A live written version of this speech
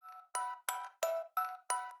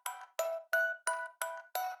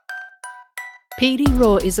PD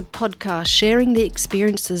Raw is a podcast sharing the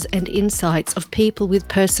experiences and insights of people with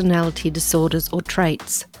personality disorders or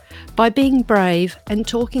traits. By being brave and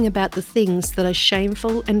talking about the things that are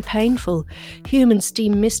shameful and painful, humans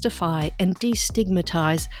demystify and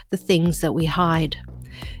destigmatize the things that we hide.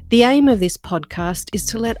 The aim of this podcast is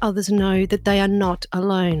to let others know that they are not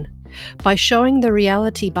alone. By showing the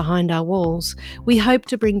reality behind our walls, we hope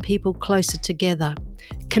to bring people closer together,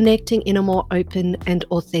 connecting in a more open and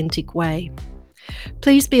authentic way.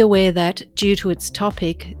 Please be aware that, due to its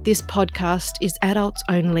topic, this podcast is adults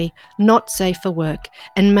only, not safe for work,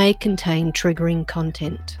 and may contain triggering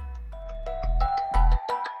content.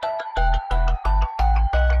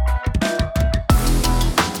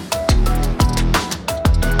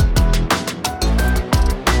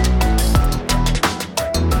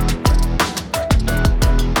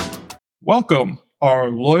 Welcome.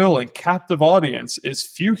 Our loyal and captive audience is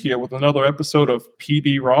Few here with another episode of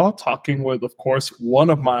PD Raw, talking with, of course,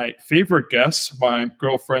 one of my favorite guests, my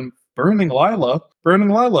girlfriend, BurningLila.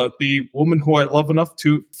 BurningLila, the woman who I love enough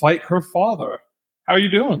to fight her father. How are you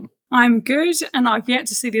doing? I'm good, and I've yet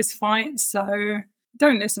to see this fight, so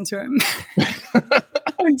don't listen to him.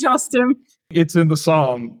 Don't trust him. It's in the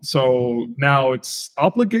song, so now it's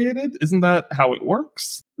obligated? Isn't that how it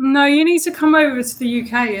works? No, you need to come over to the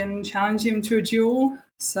UK and challenge him to a duel.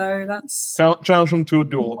 So that's... Challenge him to a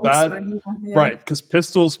duel. Yeah. Right, because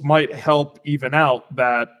pistols might help even out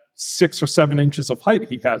that 6 or 7 inches of height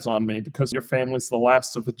he has on me because your family's the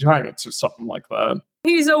last of the giants or something like that.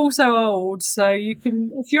 He's also old, so you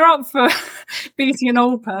can, if you're up for beating an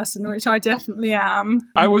old person, which I definitely am.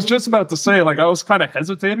 I was just about to say, I was kind of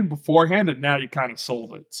hesitating beforehand, and now you kind of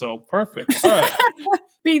sold it. So perfect. All right.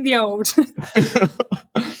 Beat the old.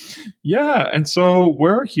 Yeah, and so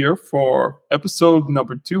we're here for episode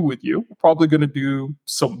number 2 with you. We're probably going to do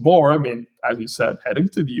some more. I mean, as you said, heading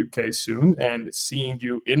to the UK soon and seeing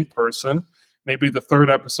you in person. Maybe the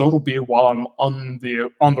 3rd episode will be while I'm on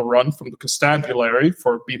the run from the constabulary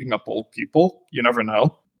for beating up old people. You never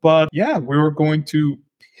know. But yeah, we were going to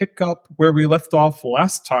pick up where we left off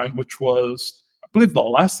last time, which was, I believe the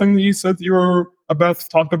last thing that you said you were about to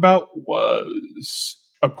talk about was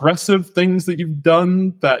aggressive things that you've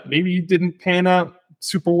done that maybe didn't pan out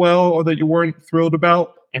super well or that you weren't thrilled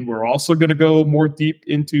about. And we're also going to go more deep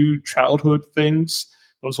into childhood things.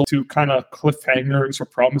 Those are 2 kind of cliffhangers or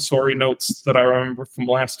promissory notes that I remember from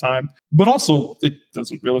last time. But also, it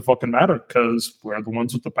doesn't really fucking matter because we're the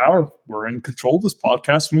ones with the power. We're in control of this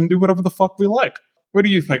podcast. We can do whatever the fuck we like. What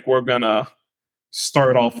do you think we're going to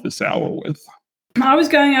start off this hour with? I was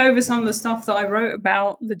going over some of the stuff that I wrote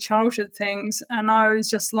about the childhood things, and I was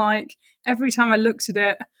just like, every time I looked at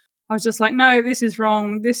it, I was just like, no, this is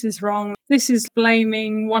wrong. This is wrong. This is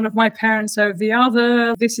blaming one of my parents over the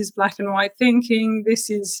other. This is black and white thinking.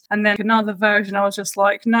 And then another version, I was just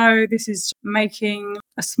like, no, this is making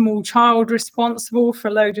a small child responsible for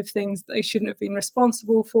a load of things that they shouldn't have been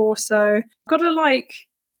responsible for. So I've got to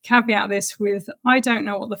caveat this with, I don't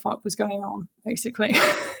know what the fuck was going on, basically.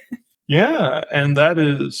 Yeah, and that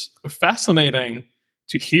is fascinating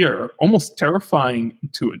to hear, almost terrifying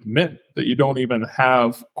to admit that you don't even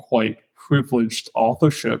have quite privileged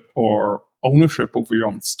authorship or ownership over your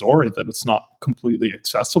own story, that it's not completely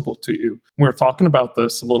accessible to you. We were talking about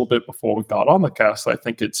this a little bit before we got on the cast. I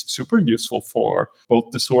think it's super useful for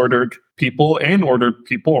both disordered people and ordered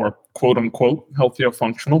people, or quote unquote healthy or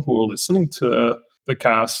functional, who are listening to the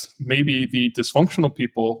cast. Maybe the dysfunctional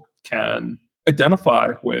people can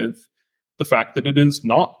identify with the fact that it is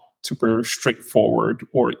not super straightforward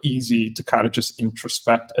or easy to kind of just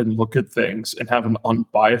introspect and look at things and have an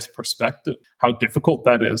unbiased perspective. How difficult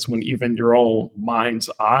that is when even your own mind's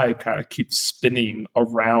eye kind of keeps spinning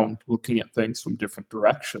around looking at things from different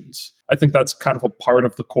directions. I think that's kind of a part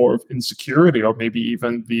of the core of insecurity, or maybe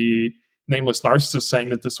even the nameless narcissist saying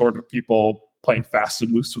that disordered people playing fast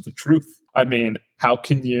and loose with the truth. I mean, how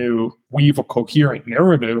can you weave a coherent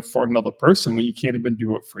narrative for another person when you can't even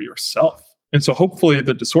do it for yourself? And so hopefully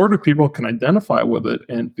the disordered people can identify with it,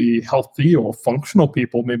 and the healthy or functional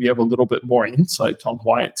people maybe have a little bit more insight on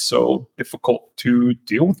why it's so difficult to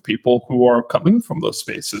deal with people who are coming from those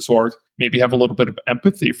spaces, or maybe have a little bit of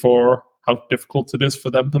empathy for how difficult it is for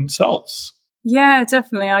them themselves. Yeah,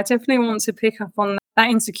 definitely. I definitely want to pick up on that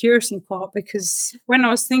insecurity part, because when I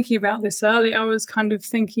was thinking about this earlier, I was kind of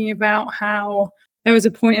thinking about how there was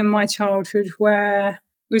a point in my childhood where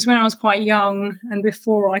it was when I was quite young and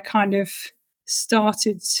before I kind of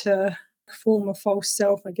started to form a false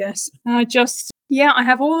self, I guess. And I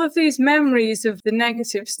have all of these memories of the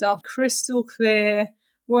negative stuff, crystal clear,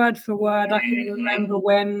 word for word. I can remember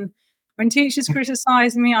when when teachers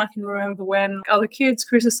criticise me. I can remember when other kids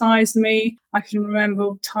criticised me. I can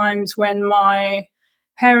remember times when my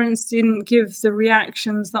parents didn't give the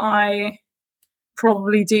reactions that I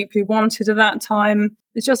probably deeply wanted at that time.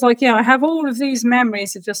 It's just like, I have all of these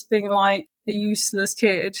memories of just being like a useless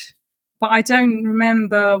kid, but I don't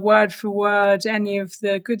remember word for word any of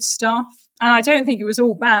the good stuff. And I don't think it was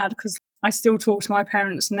all bad, because I still talk to my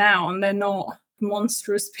parents now and they're not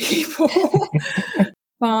monstrous people.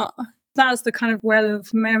 But that's the kind of well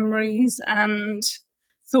of memories and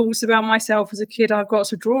thoughts about myself as a kid I've got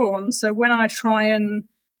to draw on. So when I try and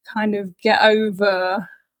kind of get over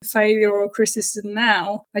failure or criticism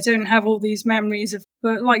now, I don't have all these memories of,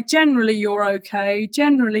 but like, generally you're okay,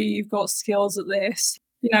 generally you've got skills at this,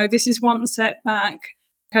 this is one setback.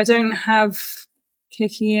 I don't have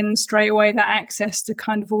kicking in straight away that access to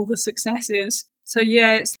kind of all the successes. So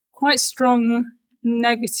it's quite strong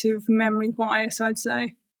negative memory bias, I'd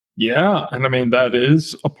say. Yeah, and I mean, that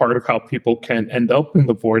is a part of how people can end up in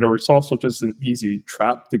the void, or it's also just an easy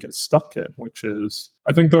trap to get stuck in, which is,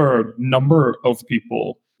 I think there are a number of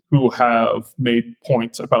people who have made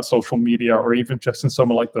points about social media, or even just in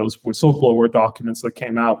some of like those whistleblower documents that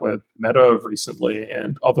came out with Meta recently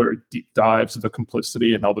and other deep dives of the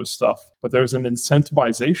complicity and other stuff. But there's an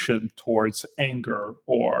incentivization towards anger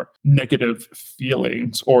or negative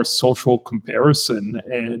feelings or social comparison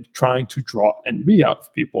and trying to draw envy out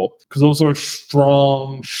of people, because those are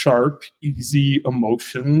strong, sharp, easy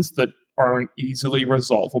emotions that aren't easily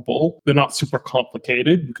resolvable. They're not super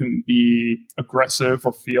complicated. You can be aggressive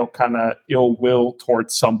or feel kind of ill will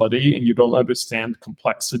towards somebody, and you don't understand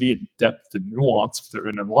complexity and depth and nuance of their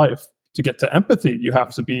inner life. To get to empathy, you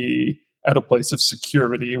have to be at a place of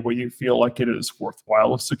security where you feel like it is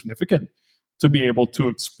worthwhile or significant to be able to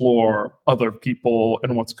explore other people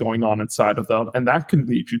and what's going on inside of them. And that can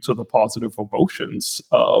lead you to the positive emotions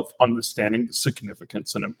of understanding the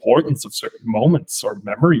significance and importance of certain moments or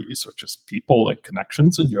memories or just people and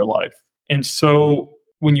connections in your life. And so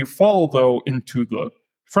when you fall, though, into the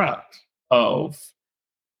trap of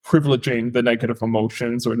privileging the negative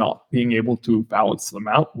emotions or not being able to balance them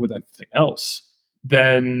out with anything else,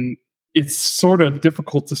 then it's sort of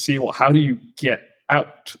difficult to see, well, how do you get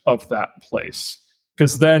out of that place?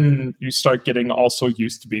 Because then you start getting also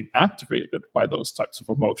used to being activated by those types of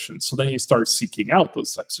emotions. So then you start seeking out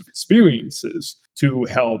those types of experiences to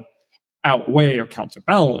help outweigh or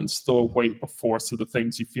counterbalance the weight or force of the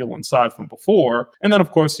things you feel inside from before. And then,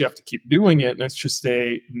 of course, you have to keep doing it. And it's just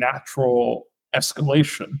a natural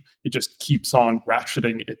escalation. It just keeps on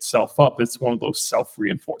ratcheting itself up. It's one of those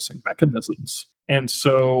self-reinforcing mechanisms. And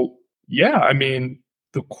so, I mean,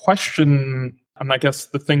 the question, and I guess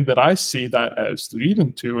the thing that I see that as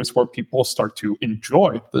leading to, is where people start to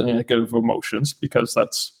enjoy the negative emotions because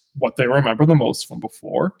that's what they remember the most from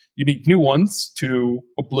before. You need new ones to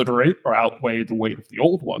obliterate or outweigh the weight of the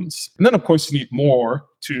old ones. And then, of course, you need more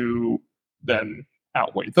to then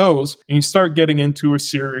outweigh those. And you start getting into a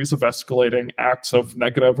series of escalating acts of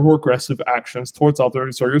negative or aggressive actions towards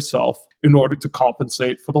others or yourself in order to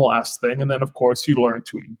compensate for the last thing. And then, of course, you learn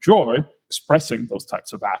to enjoy expressing those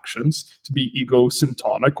types of actions, to be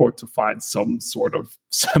egosyntonic or to find some sort of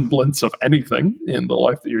semblance of anything in the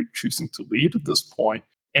life that you're choosing to lead at this point.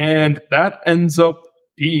 And that ends up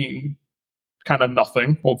being kind of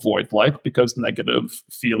nothing or void-like, because negative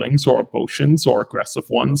feelings or emotions or aggressive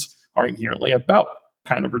ones are inherently about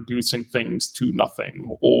kind of reducing things to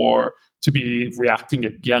nothing, or to be reacting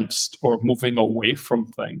against or moving away from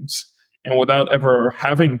things. And without ever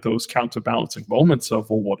having those counterbalancing moments of,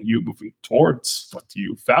 well, what are you moving towards? What do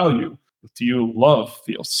you value? What do you love,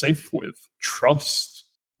 feel safe with, trust?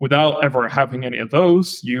 Without ever having any of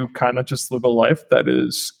those, you kind of just live a life that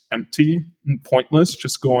is empty and pointless,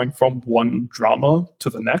 just going from one drama to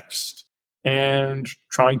the next and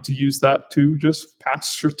trying to use that to just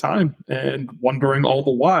pass your time and wondering all the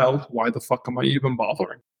while, why the fuck am I even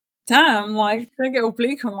bothering? Damn, like, don't get all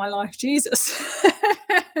bleak on my life, Jesus.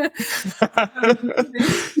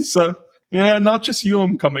 So, not just you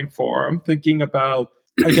I'm coming for. I'm thinking about,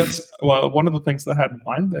 I guess, well, one of the things that I had in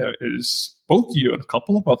mind there is both you and a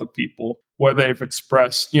couple of other people where they've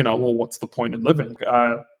expressed, well, what's the point in living?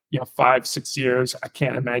 5-6 years, I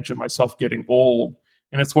can't imagine myself getting old.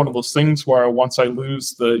 And it's one of those things where once I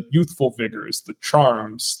lose the youthful vigors, the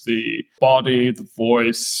charms, the body, the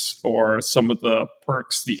voice, or some of the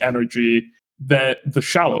perks, the energy, that the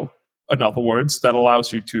shallow, in other words, that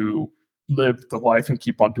allows you to live the life and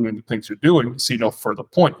keep on doing the things you're doing, you see no further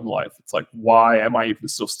point in life. It's like, why am I even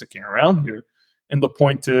still sticking around here? And the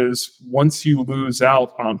point is, once you lose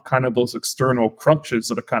out on kind of those external crutches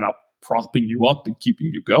that are kind of propping you up and keeping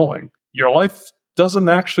you going, your life doesn't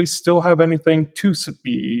actually still have anything to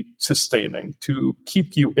be sustaining, to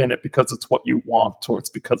keep you in it because it's what you want, or it's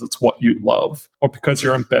because it's what you love, or because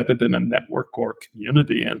you're embedded in a network or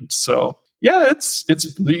community. And so, yeah, it's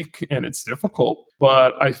bleak and it's difficult,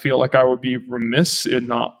 but I feel like I would be remiss in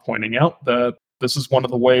not pointing out that this is one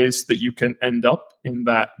of the ways that you can end up in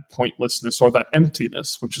that pointlessness or that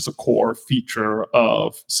emptiness, which is a core feature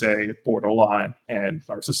of, say, borderline and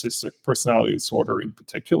narcissistic personality disorder in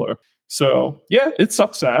particular. So, yeah, it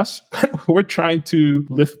sucks ass. We're trying to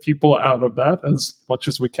lift people out of that as much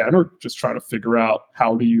as we can, or just try to figure out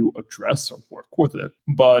how do you address or work with it.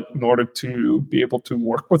 But in order to be able to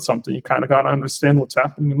work with something, you kind of got to understand what's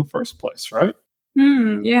happening in the first place, right?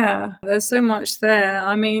 Yeah, there's so much there.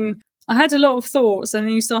 I mean, I had a lot of thoughts, and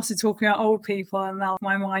then you started talking about old people, and now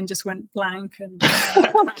my mind just went blank. And it's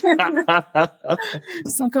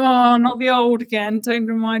like, oh, not the old again. Don't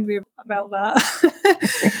remind me about that.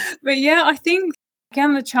 But yeah, I think,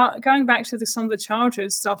 again, going back to some of the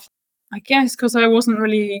childhood stuff, I guess because I wasn't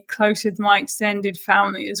really close with my extended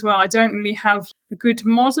family as well, I don't really have a good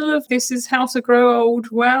model of this is how to grow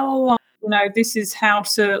old well. This is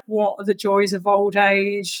what are the joys of old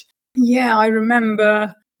age. Yeah, I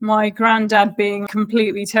remember my granddad being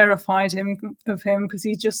completely terrified of him because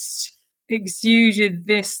he just exuded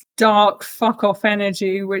this dark fuck off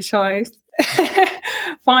energy, which I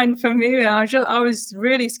find familiar. I was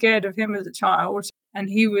really scared of him as a child, and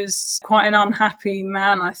he was quite an unhappy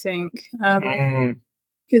man, I think.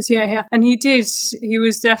 Because and he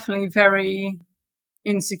was definitely very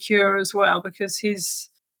insecure as well, because he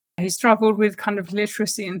struggled with kind of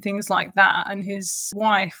literacy and things like that. And his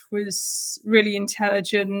wife was really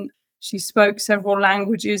intelligent. She spoke several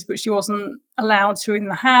languages, but she wasn't allowed to in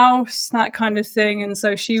the house, that kind of thing. And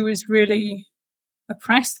so she was really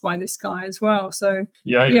oppressed by this guy as well. So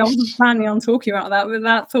I wasn't planning on talking about that, but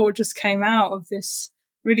that thought just came out of this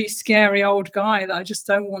really scary old guy that I just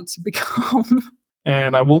don't want to become.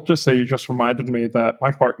 And I will just say, you just reminded me that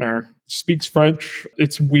my partner speaks French.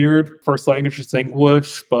 It's weird. First language is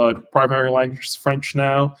English, but primary language is French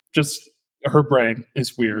now. Just her brain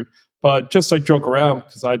is weird. But just I joke around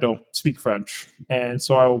because I don't speak French. And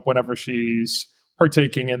so whenever she's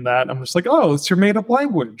partaking in that, I'm just like, oh, it's your made-up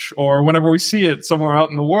language. Or whenever we see it somewhere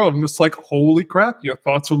out in the world, I'm just like, holy crap, your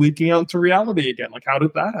thoughts are leaking out into reality again. Like, how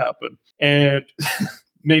did that happen? And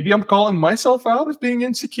maybe I'm calling myself out as being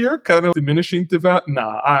insecure, kind of diminishing to that.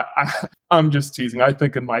 Nah, I'm just teasing. I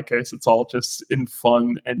think in my case, it's all just in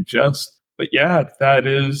fun and jest. But yeah, that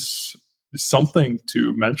is something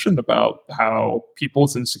to mention about how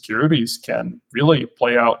people's insecurities can really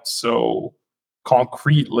play out so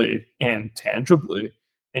concretely and tangibly.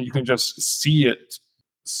 And you can just see it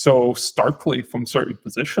so starkly from certain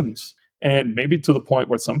positions. And maybe to the point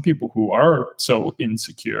where some people who are so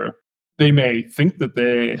insecure, they may think that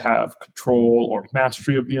they have control or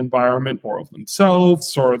mastery of the environment or of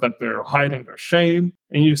themselves, or that they're hiding their shame.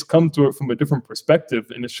 And you just come to it from a different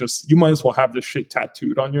perspective. And it's just, you might as well have this shit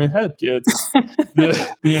tattooed on your head, kids.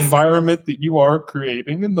 the environment that you are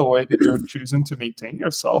creating and the way that you're choosing to maintain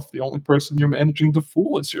yourself, the only person you're managing to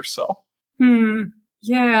fool is yourself.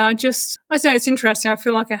 Yeah, I say it's interesting. I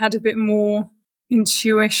feel like I had a bit more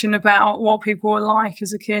intuition about what people were like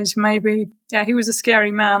as a kid. Maybe, yeah, he was a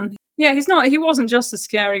scary man. Yeah, he wasn't just a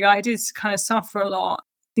scary guy. He did kind of suffer a lot.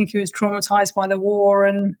 I think he was traumatized by the war,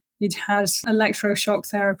 and he'd had electroshock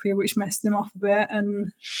therapy, which messed him up a bit.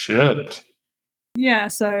 And shit. Yeah,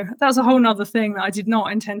 so that's a whole nother thing that I did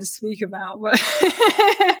not intend to speak about, but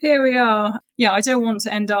here we are. Yeah, I don't want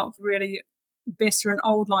to end up really bitter and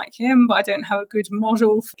old like him, but I don't have a good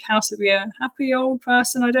model for how to be a happy old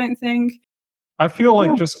person, I don't think. I feel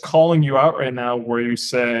like just calling you out right now, where you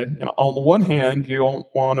say, on the one hand, you don't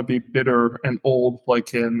want to be bitter and old like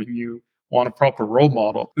him, and you want a proper role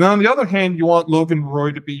model. And on the other hand, you want Logan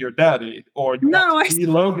Roy to be your daddy, or you want to be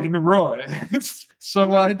Logan Roy.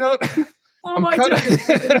 So I don't.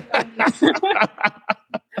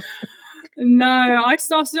 No, I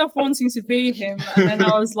started off wanting to be him, and then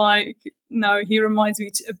I was like, no, he reminds me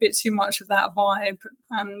a bit too much of that vibe,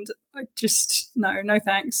 and I just, no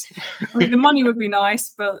thanks. I mean, the money would be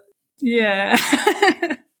nice, but yeah.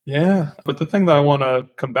 Yeah, but the thing that I want to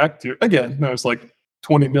come back to, again, there's like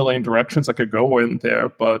 20 million directions I could go in there,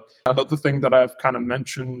 but another thing that I've kind of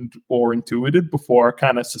mentioned or intuited before, I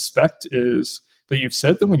kind of suspect, is that you've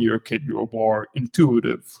said that when you were a kid, you were more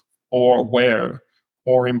intuitive or aware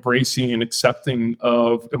or embracing and accepting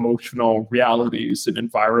of emotional realities and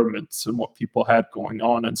environments and what people had going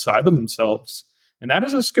on inside of themselves. And that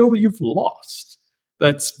is a skill that you've lost.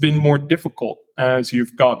 That's been more difficult. as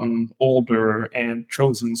you've gotten older and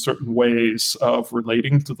chosen certain ways of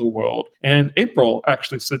relating to the world. And April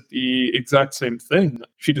actually said the exact same thing.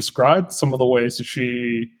 She described some of the ways that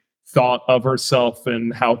she thought of herself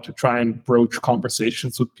and how to try and broach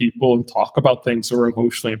conversations with people and talk about things that were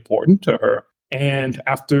emotionally important to her. And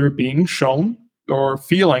after being shown, or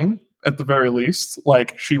feeling at the very least,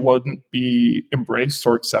 like she wouldn't be embraced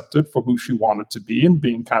or accepted for who she wanted to be and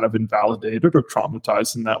being kind of invalidated or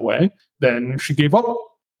traumatized in that way, then she gave up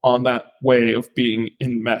on that way of being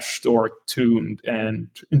enmeshed or tuned and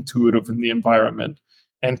intuitive in the environment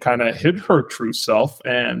and kind of hid her true self.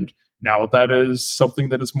 And now that is something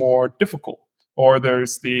that is more difficult. Or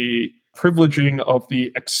there's the privileging of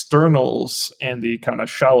the externals and the kind of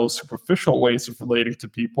shallow, superficial ways of relating to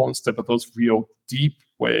people instead of those real deep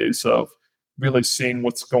ways of really seeing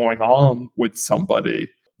what's going on with somebody,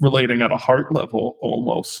 relating at a heart level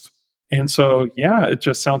almost. And so, yeah, it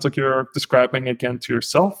just sounds like you're describing again to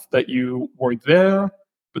yourself that you were there,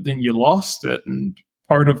 but then you lost it. And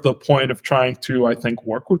part of the point of trying to, I think,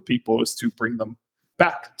 work with people is to bring them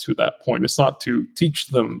back to that point. It's not to teach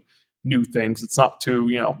them new things. It's not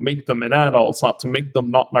to, make them an adult. It's not to make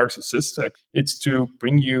them not narcissistic. It's to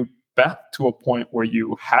bring you back to a point where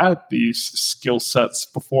you had these skill sets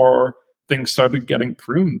before things started getting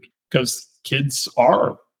pruned. Because kids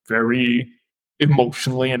are very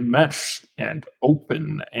emotionally enmeshed and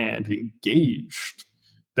open and engaged.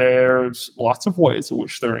 There's lots of ways in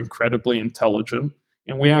which they're incredibly intelligent.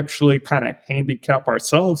 And we actually kind of handicap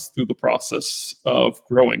ourselves through the process of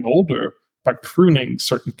growing older by pruning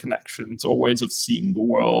certain connections or ways of seeing the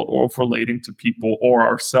world or of relating to people or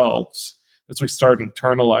ourselves as we start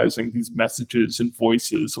internalizing these messages and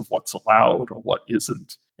voices of what's allowed or what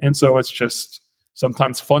isn't. And so it's just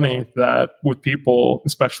sometimes funny that with people,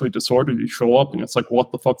 especially disordered, you show up and it's like,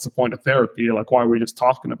 what the fuck's the point of therapy? Like, why are we just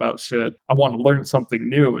talking about shit? I want to learn something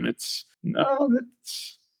new. And it's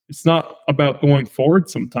not about going forward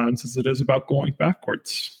sometimes as it is about going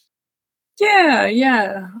backwards.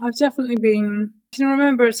 Yeah. I've definitely been, I can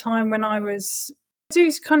remember a time when I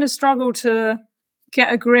do kind of struggle to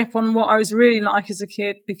get a grip on what I was really like as a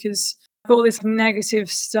kid, because I've got all this negative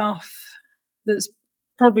stuff that's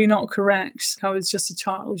probably not correct. I was just a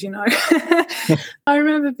child, I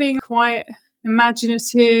remember being quite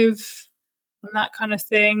imaginative and that kind of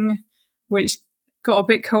thing, which got a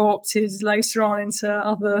bit co-opted later on into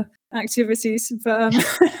other activities. But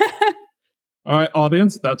all right,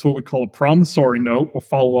 audience, that's what we call a promissory note. We'll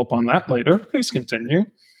follow up on that later. Please continue.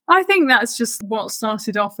 I think that's just what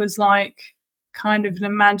started off as like kind of an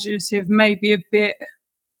imaginative, maybe a bit, I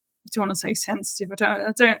don't want to say sensitive.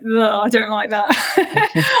 I don't like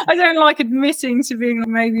that. I don't like admitting to being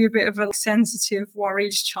maybe a bit of a sensitive,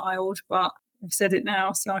 worried child, but I've said it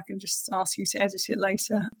now, so I can just ask you to edit it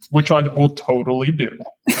later. Which I will totally do.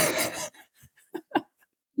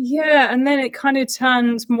 Yeah, and then it kind of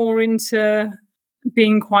turned more into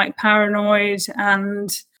being quite paranoid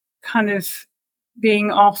and kind of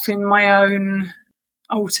being off in my own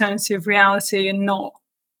alternative reality and not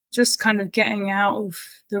just kind of getting out of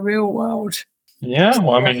the real world. Yeah,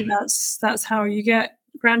 well, I mean, that's how you get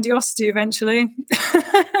grandiosity eventually.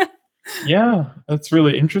 Yeah, that's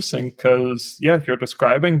really interesting because, if you're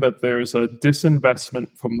describing that there's a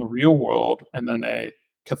disinvestment from the real world and then a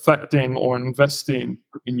cathecting or investing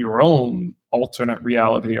in your own alternate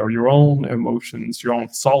reality or your own emotions, your own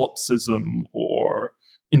solipsism or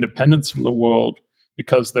independence from the world,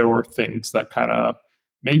 because there were things that kind of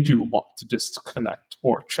made you want to disconnect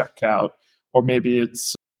or check out. Or maybe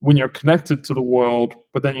it's when you're connected to the world,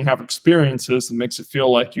 but then you have experiences that makes it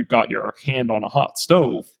feel like you got your hand on a hot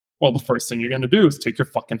stove. Well, the first thing you're going to do is take your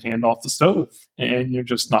fucking hand off the stove and you're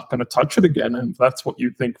just not going to touch it again. And if that's what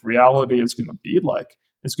you think reality is going to be like,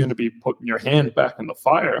 is going to be putting your hand back in the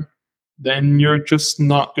fire, then you're just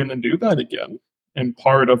not going to do that again. And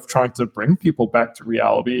part of trying to bring people back to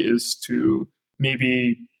reality is to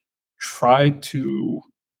maybe try to,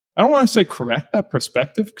 I don't want to say correct that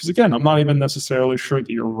perspective, because again, I'm not even necessarily sure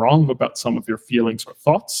that you're wrong about some of your feelings or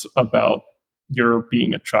thoughts about your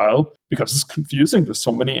being a child, because it's confusing. There's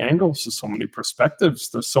so many angles, there's so many perspectives,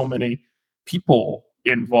 there's so many people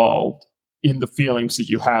involved in the feelings that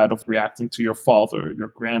you had of reacting to your father, your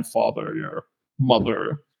grandfather, your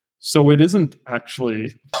mother. So it isn't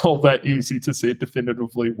actually all that easy to say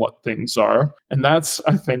definitively what things are. And that's,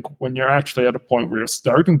 I think, when you're actually at a point where you're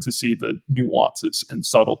starting to see the nuances and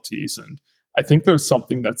subtleties. And I think there's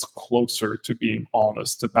something that's closer to being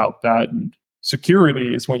honest about that. And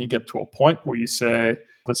security is when you get to a point where you say,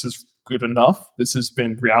 this is good enough. This has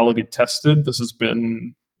been reality tested. This has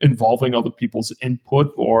been involving other people's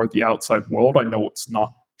input or the outside world. I know it's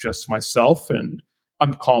not just myself, and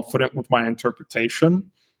I'm confident with my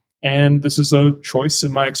interpretation. And this is a choice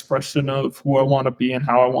in my expression of who I want to be and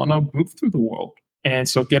how I want to move through the world. And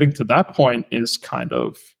so getting to that point is kind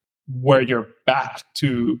of where you're back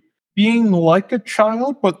to being like a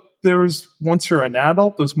child, but once you're an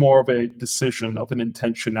adult, there's more of a decision of an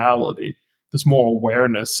intentionality. There's more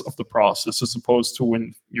awareness of the process, as opposed to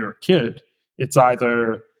when you're a kid. It's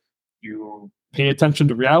either you pay attention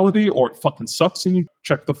to reality or it fucking sucks and you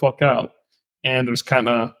check the fuck out. And there's kind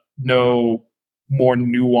of no more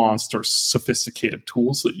nuanced or sophisticated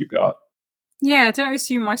tools that you got. Yeah, I don't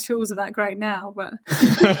assume my tools are that great now, but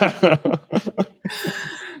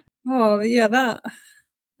oh yeah, that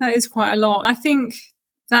is quite a lot. I think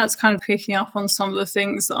that's kind of picking up on some of the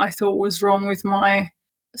things that I thought was wrong with my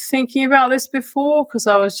thinking about this before, because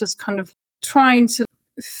I was just kind of trying to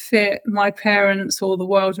fit my parents or the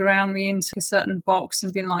world around me into a certain box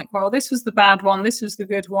and being like, well, this was the bad one, this was the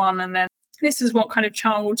good one, and then this is what kind of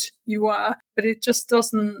child you were. But it just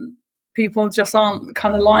doesn't, people just aren't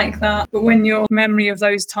kind of like that. But when your memory of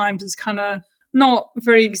those times is kind of not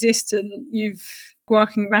very existent,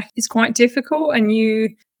 working back is quite difficult. And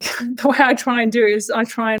the way I try and do it is I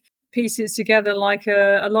try and piece it together like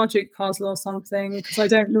a logic puzzle or something, because I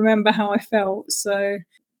don't remember how I felt. So,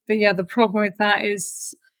 but yeah, the problem with that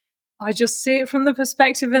is I just see it from the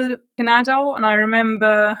perspective of an adult. And I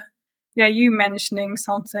remember, you mentioning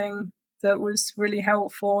something that was really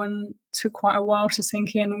helpful and took quite a while to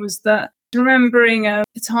sink in, was that remembering a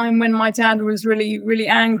time when my dad was really, really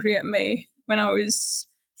angry at me when I was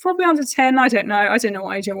probably under 10. I don't know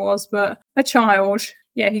what age I was, but a child.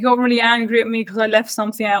 Yeah, he got really angry at me because I left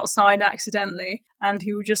something outside accidentally, and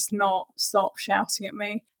he would just not stop shouting at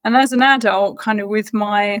me. And as an adult, kind of with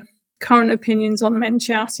my current opinions on men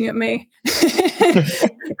shouting at me,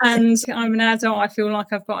 and I'm an adult, I feel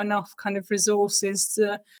like I've got enough kind of resources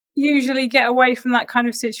to usually get away from that kind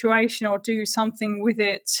of situation or do something with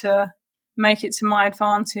it to make it to my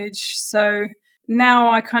advantage. So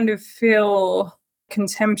now I kind of feel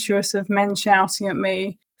contemptuous of men shouting at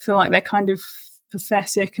me, feel like they're kind of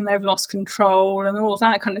pathetic and they've lost control and all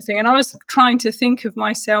that kind of thing. And I was trying to think of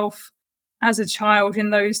myself as a child in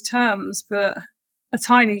those terms, but a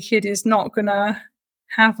tiny kid is not going to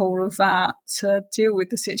have all of that to deal with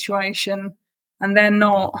the situation, and they're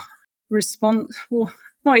not responsible.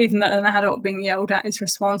 Not even that an adult being yelled at is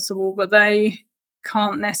responsible, but they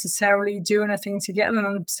can't necessarily do anything to get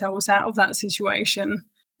themselves out of that situation.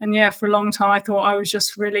 And yeah, for a long time I thought I was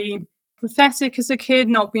just really pathetic as a kid,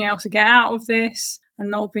 not being able to get out of this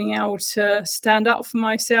and not being able to stand up for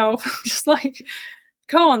myself. Just like,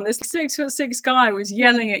 come on, this 6'6" guy was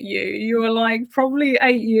yelling at you. You were like probably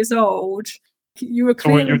 8 years old. You were. So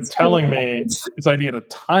what you're telling me is I need a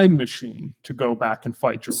time machine to go back and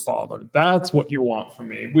fight your father. That's what you want from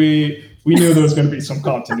me. We knew there was going to be some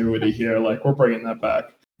continuity here. Like, we're bringing that back.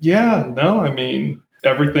 Yeah, no, I mean,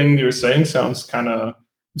 everything you're saying sounds kind of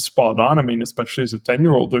spot on. I mean, especially as a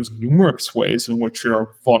 10-year-old, there's numerous ways in which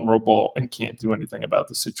you're vulnerable and can't do anything about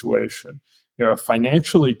the situation. You're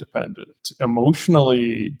financially dependent,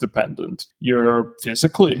 emotionally dependent. You're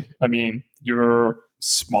physically, you're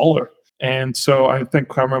smaller. And so I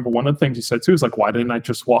remember one of the things he said too is like, why didn't I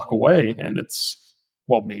just walk away? And it's,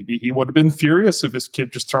 well, maybe he would have been furious if his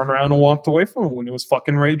kid just turned around and walked away from him when he was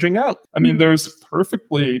fucking raging out. I mean, there's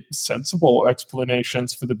perfectly sensible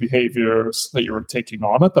explanations for the behaviors that you were taking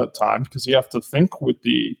on at that time, because you have to think with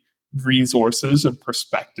the resources and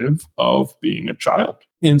perspective of being a child.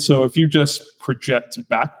 And so if you just project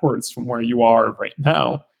backwards from where you are right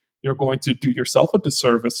now, you're going to do yourself a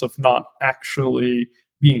disservice of not actually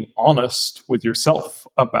being honest with yourself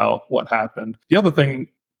about what happened. The other thing,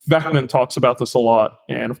 Vaknin talks about this a lot,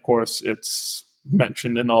 and of course it's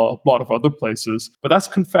mentioned in a lot of other places, but that's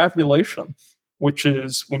confabulation, which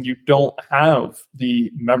is when you don't have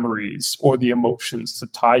the memories or the emotions to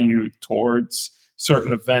tie you towards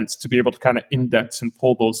certain events to be able to kind of index and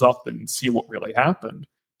pull those up and see what really happened.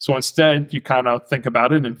 So instead, you kind of think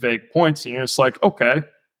about it in vague points, and you're just like, okay,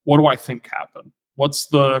 what do I think happened? What's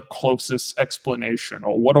the closest explanation?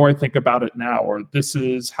 Or what do I think about it now? Or this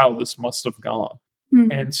is how this must have gone.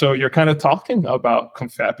 Mm-hmm. And so you're kind of talking about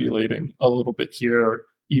confabulating a little bit here,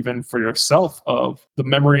 even for yourself, of the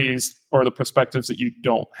memories or the perspectives that you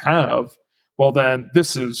don't have. Well, then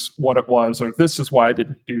this is what it was, or this is why I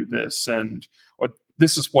didn't do this, or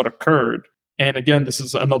this is what occurred. And again, this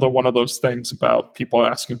is another one of those things about people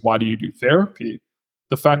asking, why do you do therapy?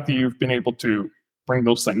 The fact that you've been able to bring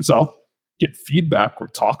those things up, get feedback, or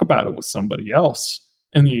talk about it with somebody else,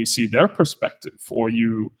 and then you see their perspective, or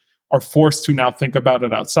you are forced to now think about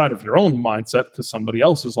it outside of your own mindset because somebody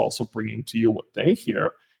else is also bringing to you what they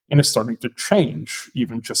hear. And it's starting to change,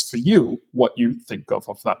 even just for you, what you think of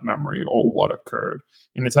that memory or what occurred.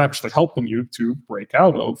 And it's actually helping you to break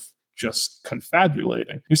out of just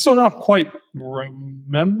confabulating. You're still not quite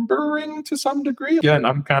remembering to some degree. Again,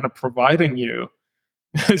 I'm kind of providing you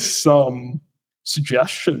some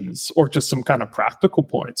suggestions or just some kind of practical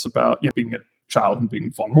points about being a child and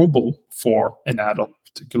being vulnerable for an adult,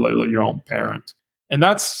 particularly your own parent. And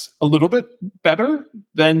that's a little bit better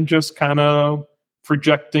than just kind of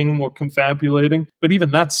projecting or confabulating. But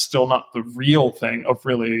even that's still not the real thing of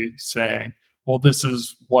really saying, well, this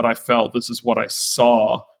is what I felt, this is what I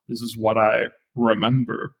saw, this is what I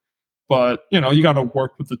remember. But, you got to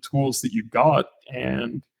work with the tools that you got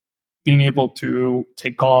and being able to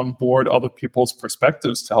take on board other people's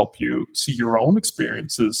perspectives to help you see your own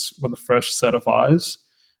experiences with a fresh set of eyes.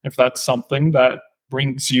 If that's something that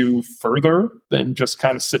brings you further than just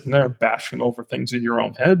kind of sitting there bashing over things in your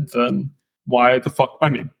own head, then why the fuck? I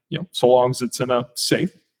mean, so long as it's in a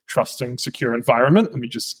safe, trusting, secure environment. Let me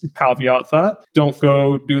just caveat that. Don't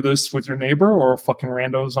go do this with your neighbor or fucking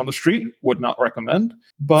randos on the street. Would not recommend.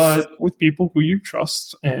 But with people who you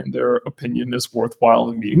trust and their opinion is worthwhile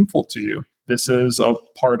and meaningful to you. This is a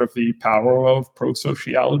part of the power of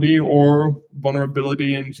pro-sociality or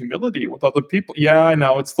vulnerability and humility with other people. Yeah, I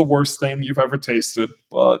know it's the worst thing you've ever tasted,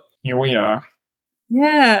 but here we are.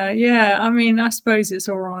 Yeah. I mean, I suppose it's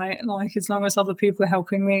all right, like as long as other people are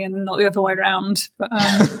helping me and not the other way around. But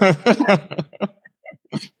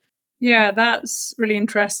yeah, that's really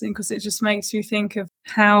interesting because it just makes you think of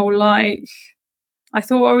how, like, I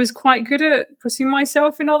thought I was quite good at putting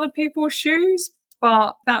myself in other people's shoes,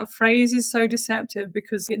 but that phrase is so deceptive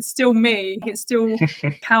because it's still me. It's still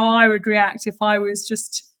how I would react if I was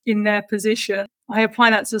just in their position. I apply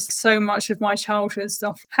that to so much of my childhood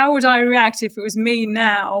stuff. How would I react if it was me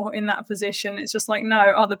now in that position? It's just like, no,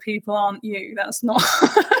 other people aren't you. That's not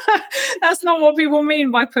that's not what people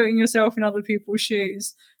mean by putting yourself in other people's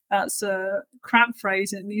shoes. That's a crap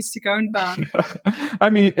phrase. It needs to go and burn. I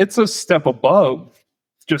mean, it's a step above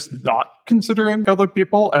just not considering other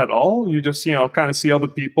people at all. You just, kind of see other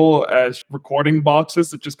people as recording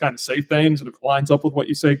boxes that just kind of say things, and if it lines up with what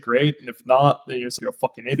you say, great. And if not, then you're a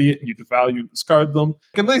fucking idiot and you devalue and discard them.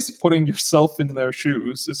 At least putting yourself in their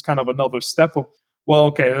shoes is kind of another step of, well,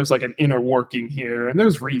 okay, there's like an inner working here and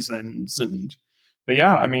there's reasons. But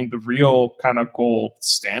yeah, I mean, the real kind of gold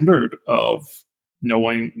standard of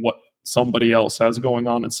knowing what somebody else has going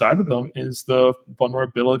on inside of them is the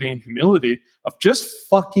vulnerability and humility of just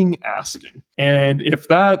fucking asking. And if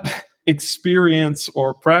that experience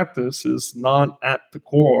or practice is not at the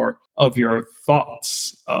core of your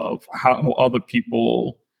thoughts of how other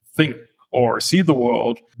people think or see the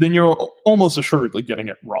world, then you're almost assuredly getting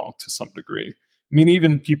it wrong to some degree. I mean,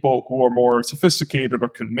 even people who are more sophisticated or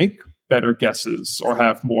can make better guesses or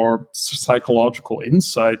have more psychological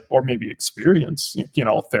insight or maybe experience,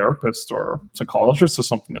 a therapist or psychologist or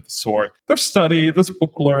something of the sort. There's study, there's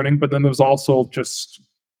book learning, but then there's also just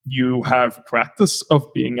you have practice of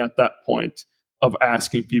being at that point of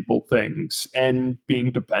asking people things and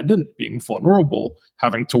being dependent, being vulnerable,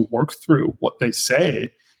 having to work through what they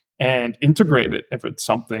say and integrate it if it's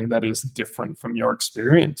something that is different from your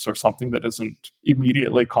experience or something that isn't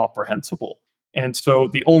immediately comprehensible. And so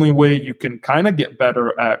the only way you can kind of get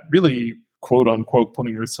better at really, quote unquote,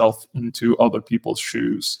 putting yourself into other people's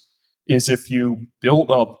shoes is if you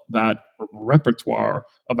build up that repertoire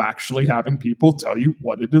of actually having people tell you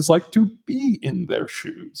what it is like to be in their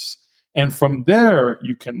shoes. And from there,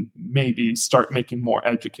 you can maybe start making more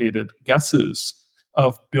educated guesses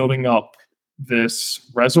of building up this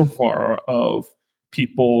reservoir of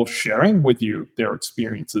people sharing with you their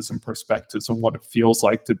experiences and perspectives and what it feels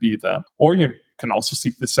like to be them. Or you can also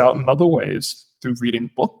seek this out in other ways through reading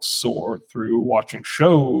books or through watching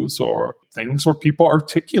shows or things where people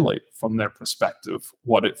articulate from their perspective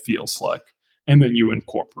what it feels like. And then you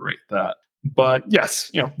incorporate that. But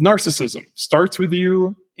yes, narcissism starts with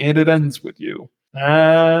you and it ends with you.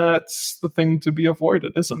 That's the thing to be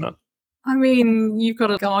avoided, isn't it? I mean, you've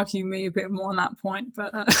got to argue me a bit more on that point,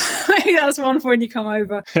 but maybe that's one point you come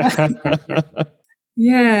over.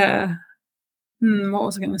 Yeah. What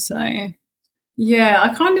was I going to say? Yeah,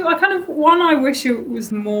 I kind of, one, I wish it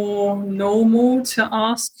was more normal to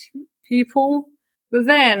ask people, but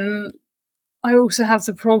then I also have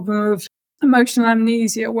the problem of emotional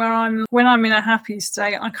amnesia where when I'm in a happy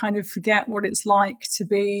state, I kind of forget what it's like to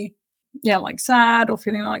be like sad or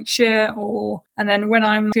feeling like shit, and then when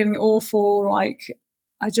I'm feeling awful, like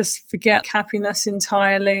I just forget happiness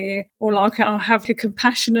entirely, or like I'll have a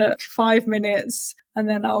compassionate 5 minutes and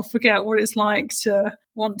then I'll forget what it's like to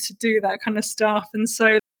want to do that kind of stuff. And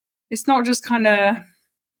so it's not just kind of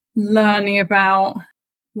learning about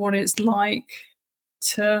what it's like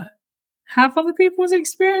to have other people's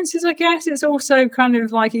experiences, I guess. It's also kind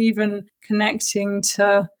of like even connecting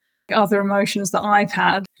to other emotions that I've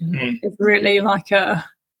had. It's really like a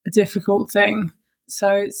difficult thing. So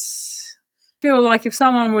I feel like if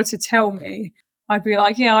someone were to tell me, I'd be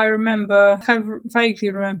like, yeah, I vaguely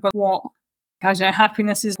remember what, I don't know,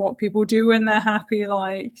 happiness is what people do when they're happy.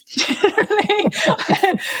 Like,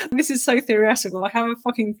 this is so theoretical. I have a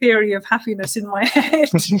fucking theory of happiness in my head.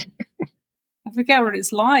 I forget what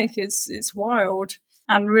it's like. It's wild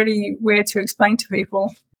and really weird to explain to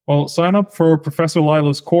people. Well, sign up for Professor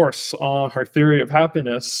Lila's course on her theory of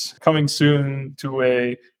happiness, coming soon to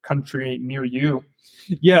a country near you.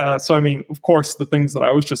 Yeah, so I mean, of course, the things that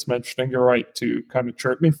I was just mentioning, you're right to kind of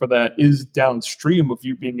chirp me for that, is downstream of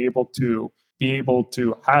you being able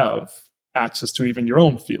to have access to even your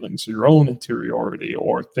own feelings, or your own interiority,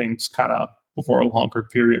 or things kind of over a longer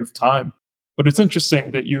period of time. But it's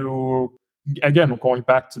interesting that you, again, going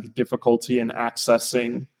back to the difficulty in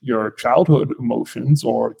accessing your childhood emotions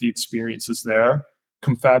or the experiences there,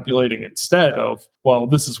 confabulating instead of, well,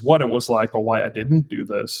 this is what it was like or why I didn't do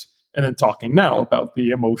this. And then talking now about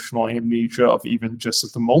the emotional amnesia of even just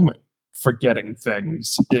at the moment, forgetting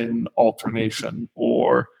things in alternation,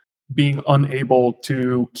 or being unable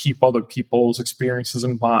to keep other people's experiences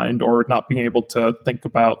in mind, or not being able to think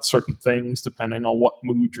about certain things depending on what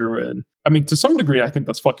mood you're in. I mean, to some degree, I think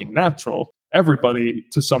that's fucking natural. Everybody,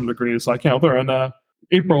 to some degree, is like, they're in a...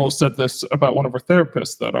 April said this about one of her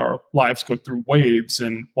therapists, that our lives go through waves,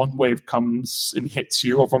 and one wave comes and hits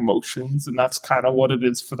you of emotions, and that's kind of what it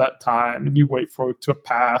is for that time, and you wait for it to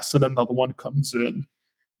pass, and another one comes in.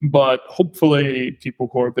 But hopefully people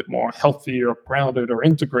who are a bit more healthy or grounded or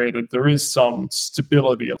integrated, there is some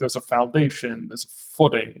stability. There's a foundation, there's a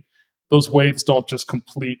footing. Those waves don't just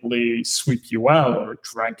completely sweep you out or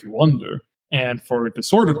drag you under. And for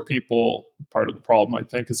disordered people, part of the problem, I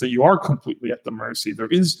think, is that you are completely at the mercy. There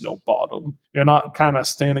is no bottom. You're not kind of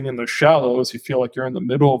standing in the shallows. You feel like you're in the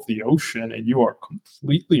middle of the ocean, and you are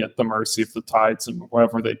completely at the mercy of the tides and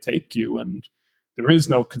wherever they take you. And there is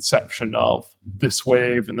no conception of this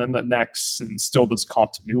wave and then the next, and still this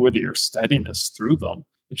continuity or steadiness through them.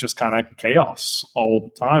 It's just kind of chaos all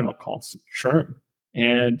the time, a constant churn.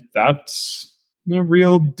 And that's a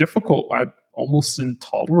real difficult, almost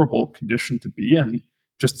intolerable condition to be in.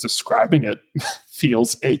 Just describing it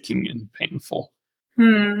feels aching and painful.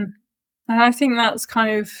 And I think that's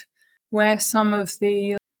kind of where some of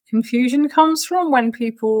the confusion comes from, when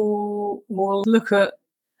people will look at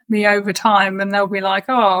me over time and they'll be like,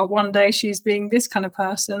 oh, one day she's being this kind of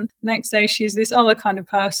person, next day she's this other kind of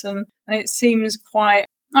person. And it seems quite,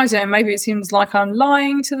 I don't know, maybe it seems like I'm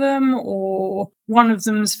lying to them, or one of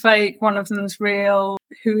them's fake, one of them's real.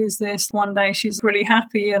 Who is this? One day she's really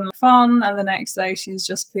happy and fun, and the next day she's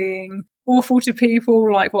just being awful to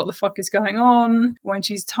people. Like, what the fuck is going on? When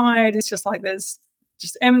she's tired, it's just like there's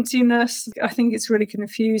just emptiness. I think it's really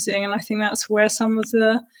confusing, and I think that's where some of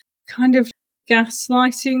the kind of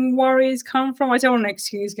gaslighting worries come from. I don't want to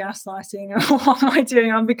excuse gaslighting. What am I doing?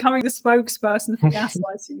 I'm becoming the spokesperson for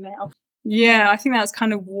gaslighting now. Yeah, I think that's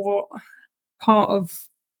kind of what part of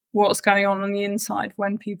what's going on the inside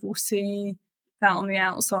when people see that on the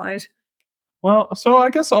outside. Well, so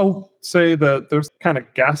I guess I'll say that there's kind of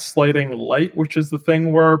gaslighting light, which is the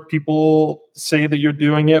thing where people say that you're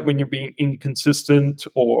doing it when you're being inconsistent,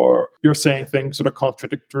 or you're saying things that are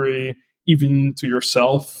contradictory even to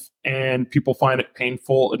yourself, and people find it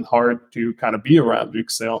painful and hard to kind of be around you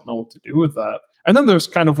because they don't know what to do with that. And then there's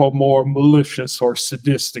kind of a more malicious or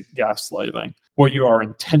sadistic gaslighting, where you are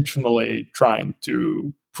intentionally trying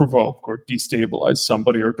to provoke or destabilize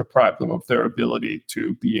somebody or deprive them of their ability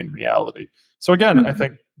to be in reality. So again, I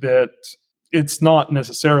think that it's not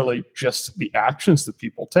necessarily just the actions that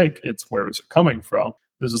people take, it's where is it coming from.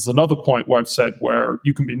 This is another point where I've said where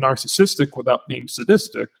you can be narcissistic without being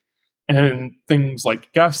sadistic. And things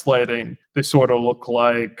like gaslighting, they sort of look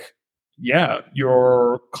like, yeah,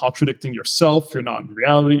 you're contradicting yourself. You're not in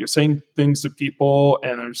reality. You're saying things to people,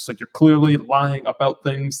 and it's like you're clearly lying about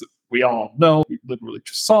things that we all know. We literally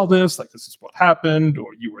just saw this, like this is what happened,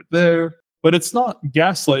 or you were there. But it's not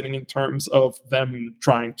gaslighting in terms of them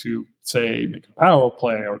trying to, say, make a power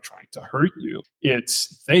play or trying to hurt you.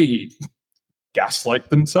 It's they gaslight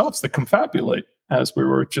themselves. They confabulate, as we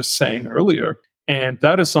were just saying earlier. And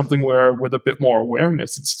that is something where, with a bit more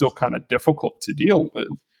awareness, it's still kind of difficult to deal with.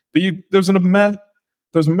 But there's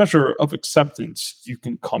a measure of acceptance you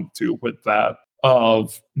can come to with that,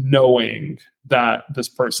 of knowing that this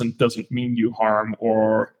person doesn't mean you harm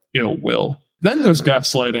or ill will. Then there's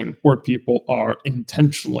gaslighting, where people are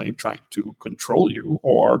intentionally trying to control you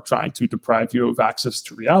or trying to deprive you of access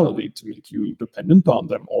to reality, to make you dependent on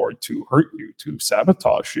them, or to hurt you, to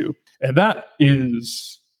sabotage you. And that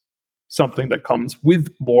is something that comes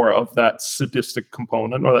with more of that sadistic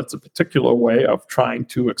component, or that's a particular way of trying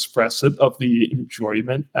to express it, of the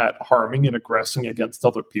enjoyment at harming and aggressing against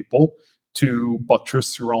other people to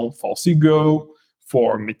buttress your own false ego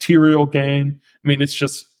for material gain. I mean, it's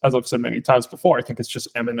just, as I've said many times before, I think it's just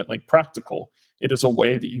eminently practical. It is a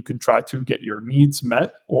way that you can try to get your needs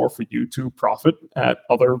met, or for you to profit at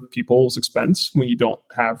other people's expense when you don't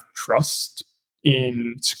have trust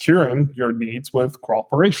in securing your needs with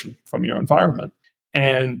cooperation from your environment.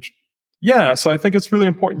 And yeah, so I think it's really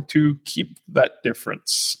important to keep that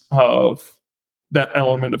difference of that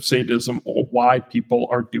element of sadism, or why people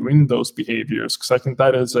are doing those behaviors, because I think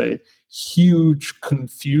that is a huge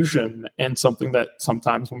confusion, and something that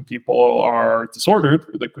sometimes when people are disordered,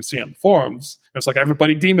 like we see on forums, it's like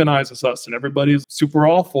everybody demonizes us and everybody's super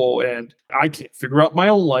awful and I can't figure out my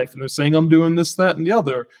own life, and they're saying I'm doing this, that, and the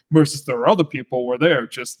other, versus there are other people where they're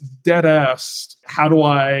just dead ass, how do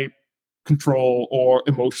I control or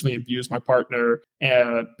emotionally abuse my partner,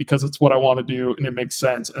 and because it's what I want to do and it makes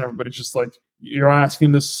sense, and everybody's just like, you're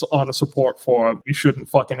asking this on a support forum, you shouldn't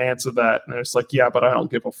fucking answer that. And it's like, yeah, but I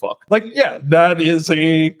don't give a fuck. Like, yeah, that is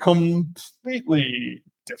a completely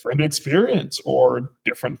different experience or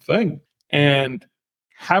different thing. And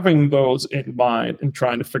having those in mind and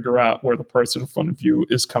trying to figure out where the person in front of you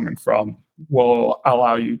is coming from will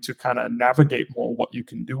allow you to kind of navigate more what you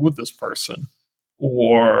can do with this person,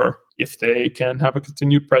 or if they can have a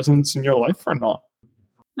continued presence in your life or not.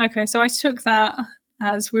 Okay, so I took that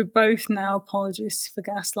as we're both now apologists for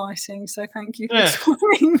gaslighting, so thank you for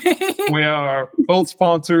explaining me. We are both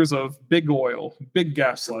sponsors of big oil, big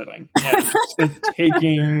gaslighting, and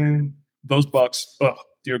taking those bucks. Oh,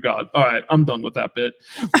 dear God. All right, I'm done with that bit.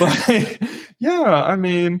 But yeah, I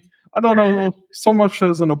mean, I don't know so much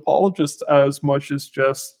as an apologist as much as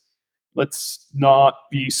just, let's not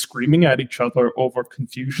be screaming at each other over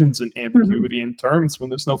confusions and ambiguity in terms when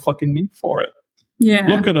there's no fucking need for it. Yeah.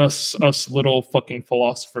 Look at us little fucking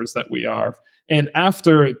philosophers that we are. And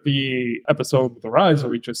after the episode with the Rise that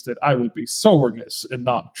we just did, I would be so remiss in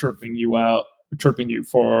not chirping you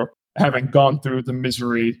for having gone through the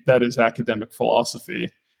misery that is academic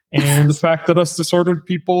philosophy. And the fact that us disordered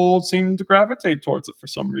people seem to gravitate towards it for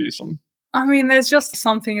some reason. I mean, there's just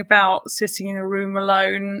something about sitting in a room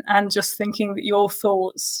alone and just thinking that your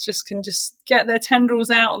thoughts can get their tendrils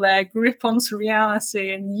out there, grip onto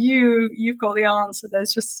reality, and you've got the answer.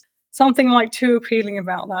 There's just something like too appealing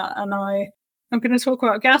about that. And I'm going to talk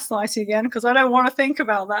about gaslighting again because I don't want to think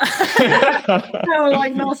about that. How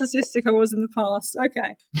like narcissistic I was in the past.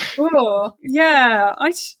 Okay. Oh, yeah.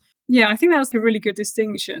 I think that was a really good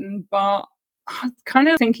distinction. But I'm kind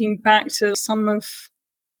of thinking back to some of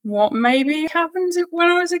what maybe happened when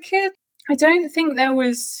I was a kid. I don't think there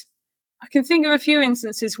was... I can think of a few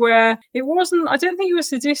instances where it wasn't... I don't think it was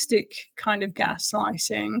sadistic kind of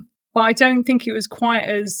gaslighting, but I don't think it was quite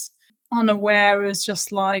as unaware as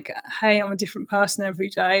just like, hey, I'm a different person every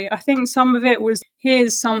day. I think some of it was,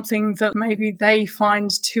 here's something that maybe they find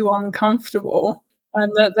too uncomfortable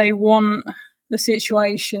and that they want the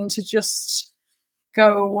situation to just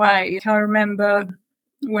go away. I remember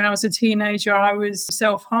when I was a teenager, I was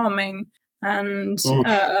self-harming, and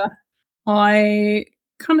I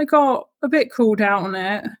kind of got a bit called out on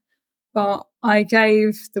it, but I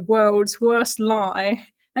gave the world's worst lie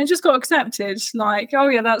and it just got accepted. Like, oh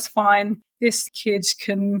yeah, that's fine. This kid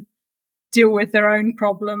can deal with their own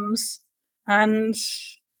problems. And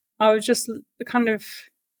I was just kind of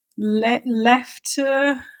left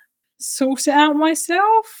to sort it out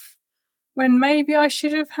myself when maybe I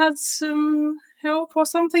should have had some help or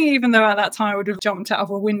something, even though at that time I would have jumped out of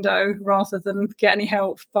a window rather than get any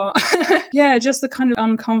help. But yeah, just the kind of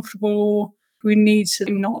uncomfortable, we need to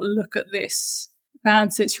not look at this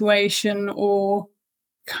bad situation, or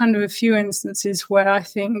kind of a few instances where I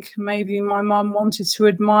think maybe my mum wanted to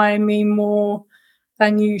admire me more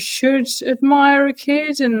than you should admire a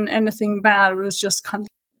kid, and anything bad was just kind of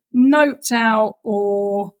noped out,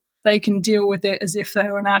 or they can deal with it as if they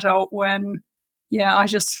were an adult, when yeah, I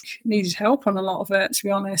just needed help on a lot of it, to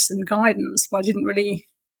be honest, and guidance. But I didn't really...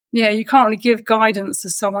 Yeah, you can't really give guidance to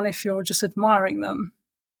someone if you're just admiring them.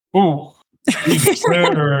 Oh, there's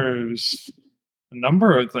a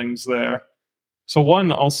number of things there. So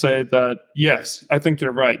one, I'll say that, yes, I think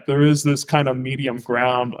you're right. There is this kind of medium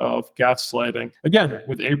ground of gaslighting. Again,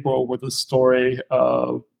 with April, with the story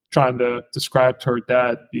of trying to describe to her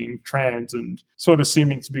dad being trans and sort of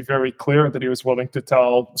seeming to be very clear that he was willing to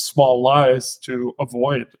tell small lies to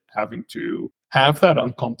avoid having to have that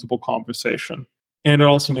uncomfortable conversation. And it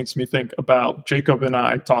also makes me think about Jacob and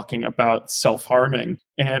I talking about self-harming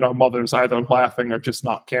and our mothers either laughing or just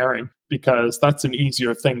not caring, because that's an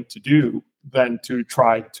easier thing to do than to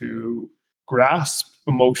try to grasp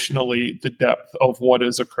emotionally the depth of what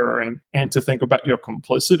is occurring and to think about your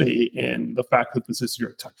complicity in the fact that this is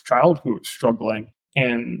your child who is struggling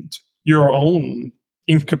and your own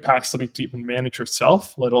incapacity to even manage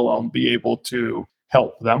yourself, let alone be able to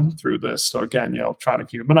help them through this. So again, trying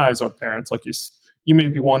to humanize our parents, like you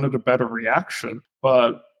maybe wanted a better reaction,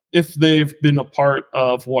 but if they've been a part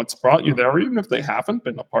of what's brought you there, or even if they haven't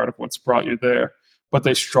been a part of what's brought you there, but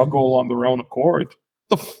they struggle on their own accord,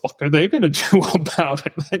 the fuck are they going to do about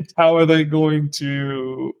it? Like, how are they going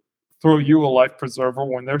to throw you a life preserver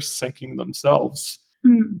when they're sinking themselves?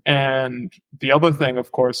 And the other thing,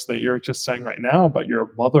 of course, that you're just saying right now about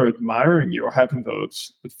your mother admiring you or having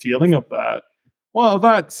the feeling of that, well,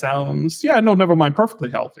 that sounds, never mind,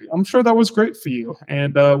 perfectly healthy. I'm sure that was great for you.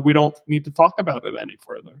 And we don't need to talk about it any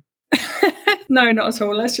further. No, not at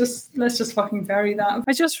all. Let's just fucking bury that.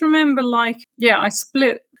 I just remember, I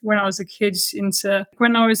split when I was a kid into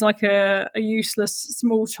when I was like a useless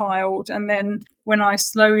small child, and then when I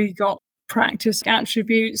slowly got practice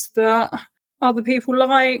attributes that other people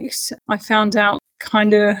liked, I found out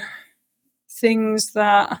kind of things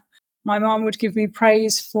that my mum would give me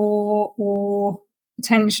praise for or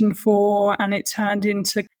attention for, and it turned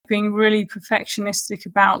into being really perfectionistic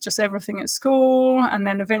about just everything at school. And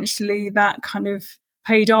then eventually that kind of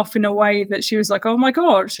paid off in a way that she was like, oh my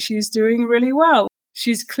God, she's doing really well.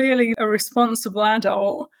 She's clearly a responsible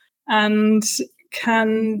adult and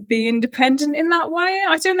can be independent in that way.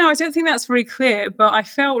 I don't know. I don't think that's very clear, but I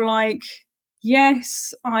felt like,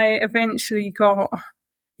 yes, I eventually got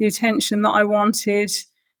the attention that I wanted,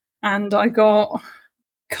 and I got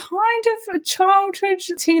kind of a childhood,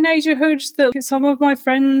 teenagerhood that some of my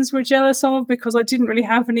friends were jealous of because I didn't really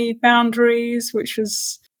have any boundaries, which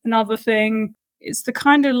was another thing. It's the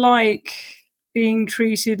kind of like being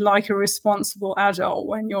treated like a responsible adult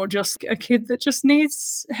when you're just a kid that just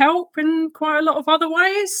needs help in quite a lot of other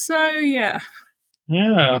ways. So, yeah.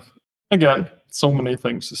 Yeah. Again, so many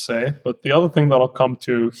things to say. But the other thing that I'll come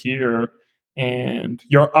to here, and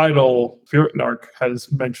your idol, Virtnark, has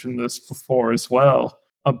mentioned this before as well,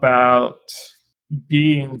 about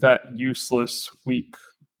being that useless, weak,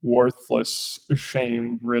 worthless,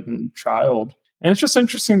 shame-ridden child. And it's just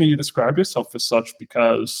interesting that you describe yourself as such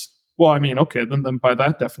because, well, I mean, okay, then by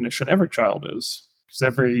that definition, every child is. Because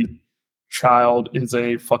every child is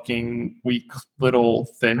a fucking weak little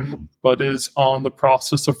thing, but is on the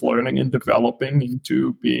process of learning and developing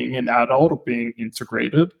into being an adult or being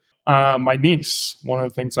integrated. My niece, one of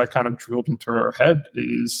the things I kind of drilled into her head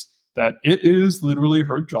is that it is literally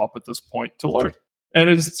her job at this point to learn. And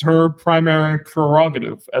it's her primary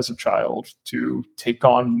prerogative as a child to take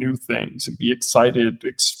on new things and be excited,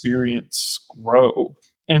 experience, grow.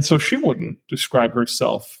 And so she wouldn't describe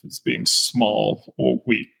herself as being small or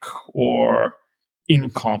weak or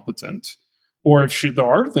incompetent. Or if there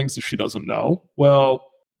are things that she doesn't know,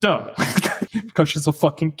 well, duh, because she's a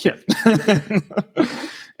fucking kid.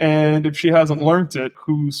 And if she hasn't learned it,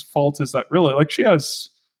 whose fault is that really? Like, she has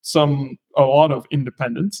a lot of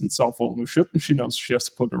independence and self-ownership, and she knows she has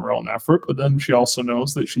to put in her own effort, but then she also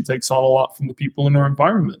knows that she takes on a lot from the people in her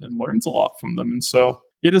environment and learns a lot from them. And so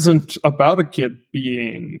it isn't about a kid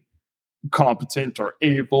being competent or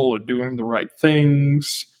able or doing the right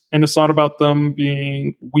things, and it's not about them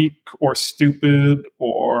being weak or stupid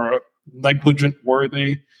or negligent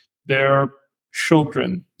worthy. They're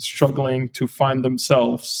children struggling to find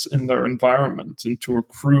themselves in their environment and to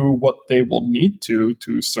accrue what they will need to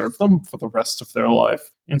serve them for the rest of their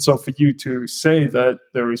life. And so for you to say that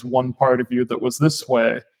there is one part of you that was this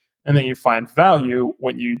way, and then you find value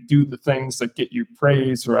when you do the things that get you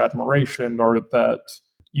praise or admiration, or that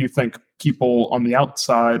you think people on the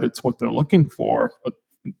outside, it's what they're looking for, but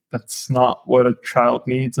that's not what a child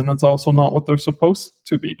needs, and that's also not what they're supposed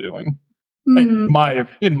to be doing, in my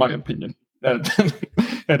opinion.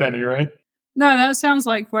 At any rate. No, that sounds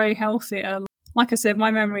like way healthier. Like I said, my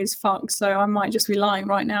memory is fucked, so I might just be lying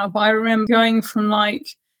right now. But I remember going from like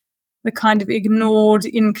the kind of ignored,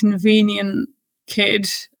 inconvenient kid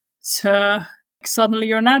to suddenly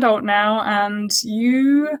you're an adult now, and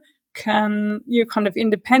you're kind of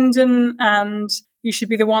independent, and you should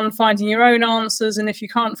be the one finding your own answers. And if you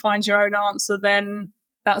can't find your own answer, then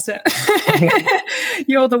that's it.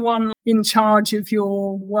 You're the one in charge of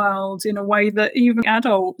your world in a way that even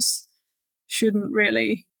adults shouldn't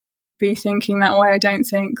really be thinking that way. I don't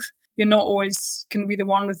think you're not always going to be the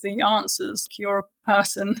one with the answers. You're a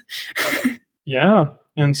person. Yeah.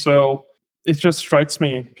 And so it just strikes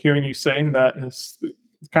me hearing you saying that is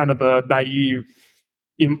kind of a naive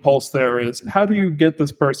impulse there is, how do you get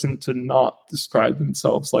this person to not describe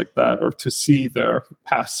themselves like that or to see their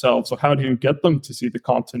past selves? Or how do you get them to see the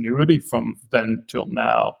continuity from then till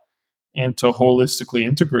now and to holistically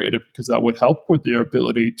integrate it? Because that would help with your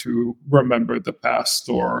ability to remember the past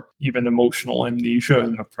or even emotional amnesia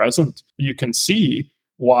in the present. You can see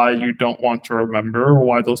why you don't want to remember or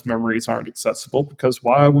why those memories aren't accessible, because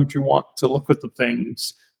why would you want to look at the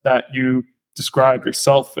things that you describe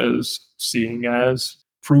yourself as seeing as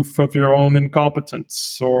proof of your own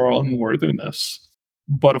incompetence or unworthiness?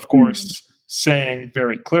 But of course, saying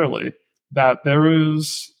very clearly that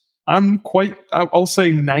I'll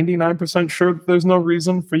say 99% sure that there's no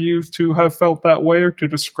reason for you to have felt that way or to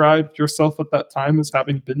describe yourself at that time as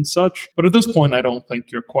having been such. But at this point, I don't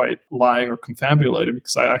think you're quite lying or confabulating,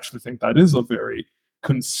 because I actually think that is a very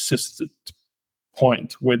consistent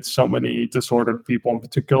point with so many disordered people, in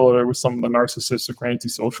particular with some of the narcissistic or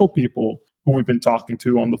antisocial people who we've been talking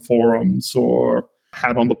to on the forums or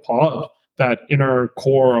had on the pod. That inner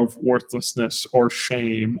core of worthlessness or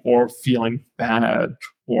shame or feeling bad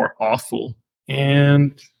or awful.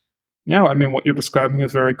 And yeah, I mean, what you're describing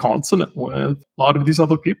is very consonant with a lot of these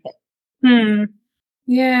other people.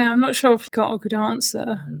 Yeah, I'm not sure if I've got a good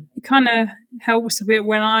answer. It kind of helps a bit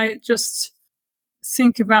when I just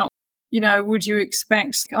think about, would you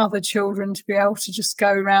expect other children to be able to just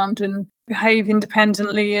go around and behave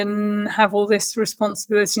independently and have all this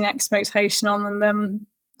responsibility and expectation on them?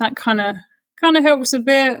 That kind of helps a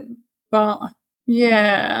bit. But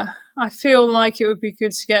yeah, I feel like it would be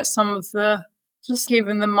good to get some of the, just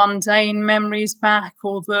even the mundane memories back,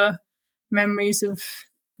 or the memories of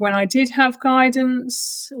when I did have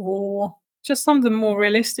guidance, or just some of the more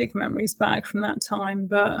realistic memories back from that time.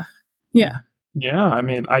 But yeah. Yeah, I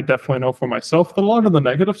mean, I definitely know for myself that a lot of the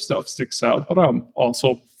negative stuff sticks out, but I'm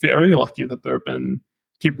also very lucky that there have been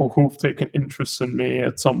people who've taken interest in me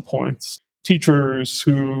at some points. Teachers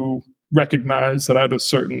who recognize that I had a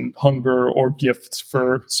certain hunger or gift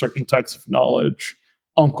for certain types of knowledge.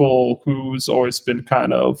 Uncle who's always been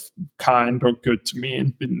kind of kind or good to me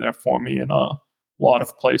and been there for me in a lot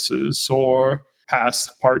of places, or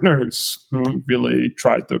past partners who really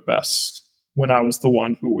tried their best when I was the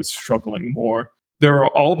one who was struggling more. There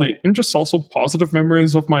are and just also positive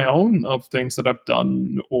memories of my own, of things that I've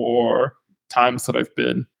done or times that I've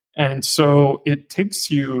been. And so it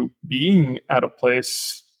takes you being at a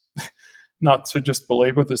place, not to just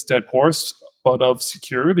belabor this dead horse, but of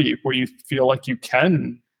security, where you feel like you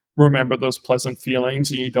can remember those pleasant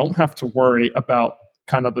feelings and you don't have to worry about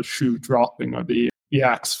kind of the shoe dropping or the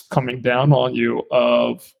axe coming down on you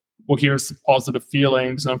of, well, here's the positive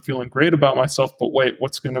feelings and I'm feeling great about myself, but wait,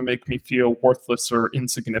 what's going to make me feel worthless or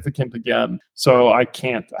insignificant again? So I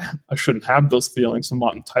shouldn't have those feelings. I'm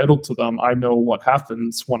not entitled to them. I know what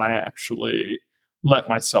happens when I actually let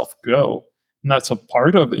myself go. And that's a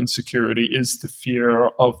part of insecurity, is the fear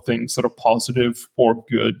of things that are positive or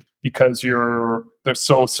good, because they're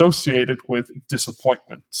so associated with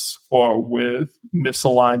disappointments or with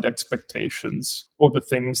misaligned expectations or the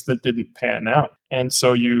things that didn't pan out. And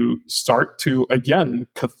so you start to, again,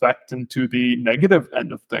 cathect into the negative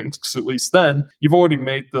end of things, because at least then you've already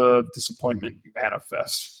made the disappointment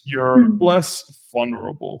manifest. You're less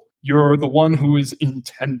vulnerable. You're the one who is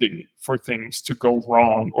intending for things to go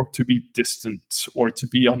wrong or to be distant or to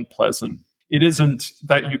be unpleasant. It isn't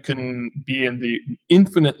that you can be in the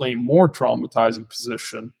infinitely more traumatizing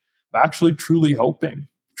position of actually truly hoping,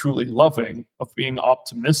 truly loving, of being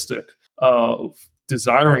optimistic, of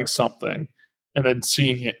desiring something, and then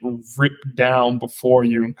seeing it ripped down before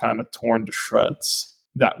you and kind of torn to shreds.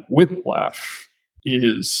 That whiplash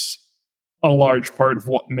is a large part of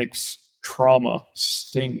what makes trauma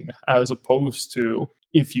sting, as opposed to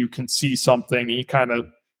if you can see something, you kind of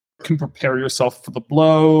can prepare yourself for the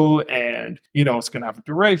blow, and it's going to have a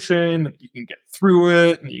duration, you can get through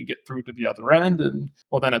it, and you get through to the other end. And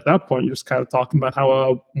well, then at that point, you're just kind of talking about how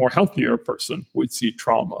a more healthier person would see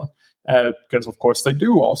trauma, because of course they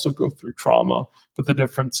do also go through trauma, but the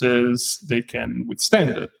difference is they can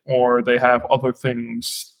withstand it, or they have other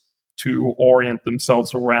things to orient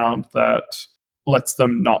themselves around that lets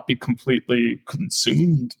them not be completely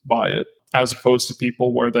consumed by it, as opposed to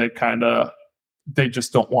people where they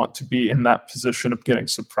just don't want to be in that position of getting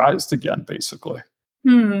surprised again, basically.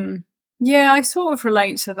 Yeah, I sort of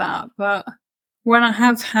relate to that. But when I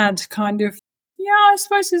have had I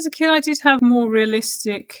suppose as a kid, I did have more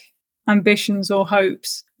realistic ambitions or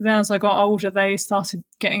hopes Then as I got older, they started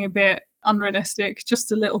getting a bit unrealistic,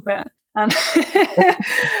 just a little bit. And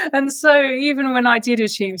and so even when I did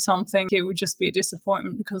achieve something, it would just be a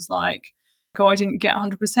disappointment because like, oh, I didn't get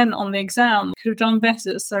 100% on the exam. Could have done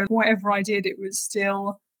better. So whatever I did, it was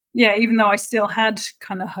still, yeah, even though I still had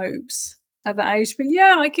kind of hopes at that age. But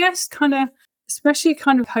yeah, I guess kind of, especially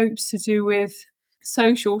kind of hopes to do with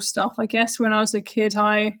social stuff. I guess when I was a kid,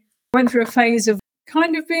 I went through a phase of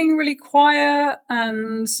kind of being really quiet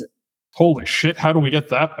and... Holy shit, how do we get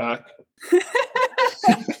that back?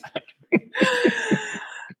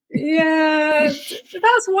 Yeah,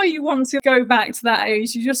 that's why you want to go back to that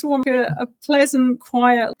age. You just want a pleasant,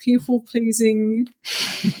 quiet, people-pleasing...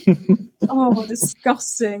 Oh,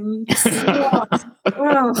 disgusting.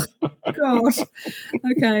 Oh, God.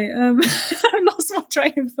 Okay, I've lost my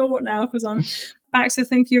train of thought now because I'm back to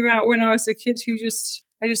thinking about when I was a kid who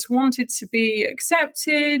I just wanted to be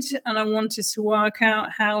accepted and I wanted to work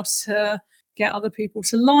out how to get other people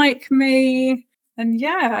to like me. And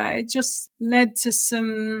yeah, it just led to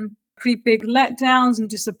some pretty big letdowns and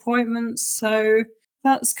disappointments. So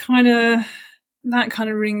that kind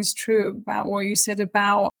of rings true about what you said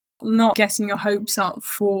about not getting your hopes up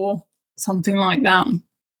for something like that.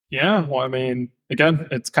 Yeah, well, I mean, again,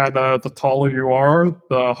 it's kind of the taller you are,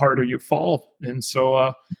 the harder you fall. And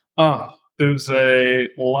so, there's a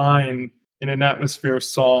line in an Atmosphere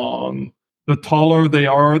song: the taller they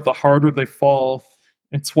are, the harder they fall.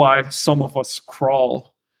 It's why some of us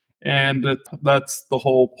crawl. And that's the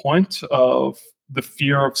whole point of the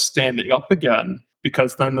fear of standing up again,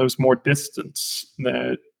 because then there's more distance,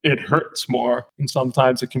 that it hurts more. And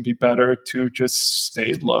sometimes it can be better to just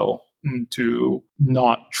stay low and to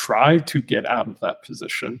not try to get out of that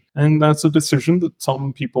position. And that's a decision that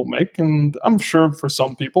some people make. And I'm sure for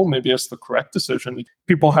some people, maybe it's the correct decision.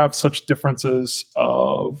 People have such differences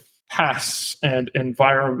of pasts and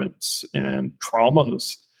environments and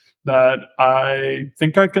traumas that I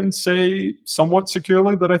think I can say somewhat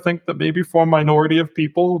securely that I think that maybe for a minority of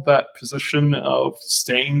people, that position of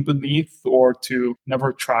staying beneath or to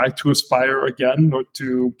never try to aspire again or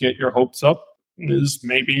to get your hopes up is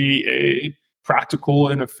maybe a practical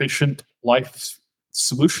and efficient life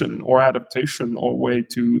solution or adaptation or way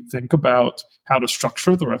to think about how to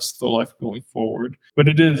structure the rest of the life going forward. But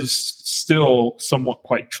it is still somewhat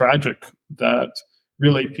quite tragic that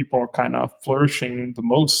really people are kind of flourishing the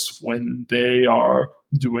most when they are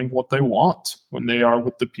doing what they want, when they are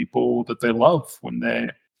with the people that they love, when they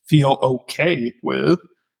feel okay with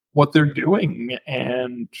what they're doing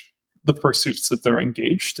and the pursuits that they're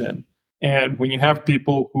engaged in. And when you have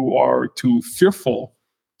people who are too fearful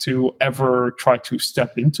to ever try to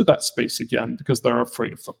step into that space again because they're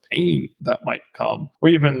afraid of the pain that might come, or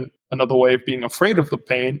even another way of being afraid of the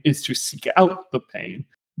pain is to seek out the pain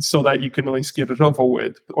so that you can at least get it over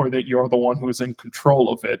with, or that you're the one who is in control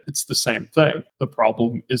of it. It's the same thing. The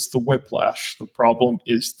problem is the whiplash. The problem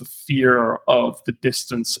is the fear of the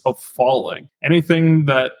distance of falling. Anything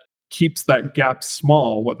that keeps that gap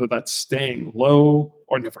small, whether that's staying low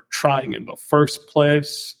or never trying in the first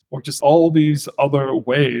place, or just all these other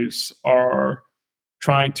ways are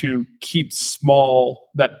trying to keep small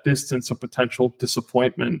that distance of potential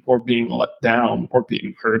disappointment or being let down or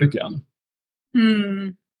being hurt again.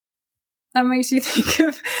 That makes you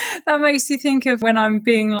think of when I'm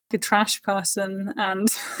being like a trash person, and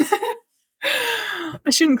I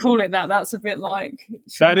shouldn't call it that. That's a bit like...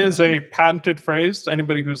 That is a patented phrase.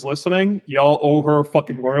 Anybody who's listening, y'all owe her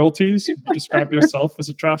fucking royalties. You describe yourself as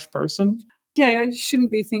a trash person. Yeah, I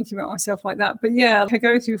shouldn't be thinking about myself like that. But yeah, I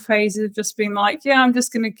go through phases of just being like, yeah, I'm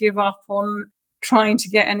just going to give up on trying to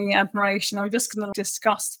get any admiration. I'm just going to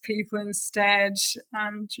disgust people instead,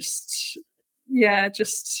 and just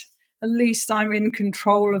at least I'm in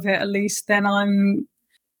control of it. At least then I'm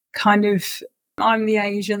the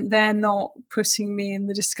agent. They're not putting me in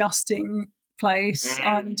the disgusting place.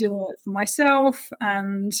 I'm doing it for myself.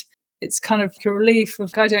 And it's kind of a relief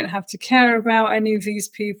of I don't have to care about any of these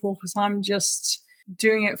people because I'm just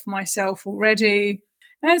doing it for myself already.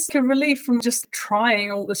 And it's a relief from just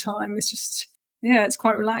trying all the time. It's just, yeah, it's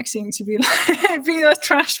quite relaxing to be like, be a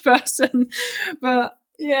trash person. But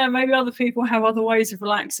yeah, maybe other people have other ways of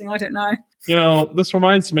relaxing. I don't know. You know, this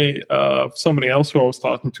reminds me of somebody else who I was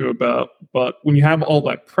talking to about, but when you have all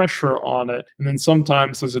that pressure on it, and then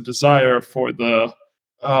sometimes there's a desire for the,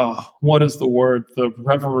 what is the word? The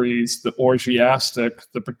reveries, the orgiastic,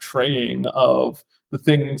 the betraying of the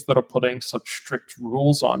things that are putting such strict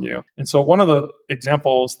rules on you. And so one of the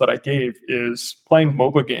examples that I gave is playing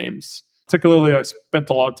MOBA games. Particularly, I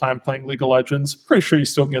spent a lot of time playing League of Legends. Pretty sure you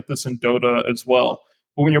still get this in Dota as well.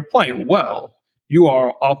 But when you're playing well, you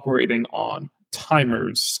are operating on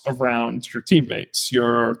timers around your teammates.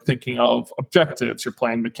 You're thinking of objectives. You're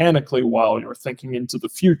playing mechanically while you're thinking into the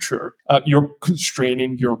future. You're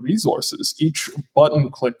constraining your resources. Each button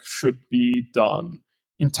click should be done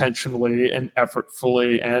intentionally and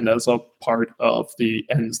effortfully and as a part of the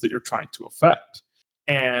ends that you're trying to affect.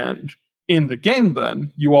 And in the game,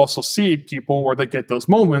 then, you also see people where they get those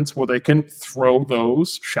moments where they can throw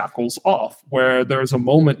those shackles off, where there's a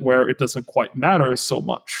moment where it doesn't quite matter so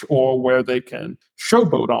much, or where they can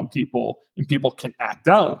showboat on people and people can act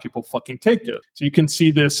out, people fucking take it. So you can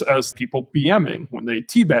see this as people BMing when they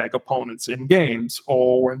teabag opponents in games,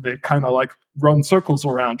 or when they kind of like run circles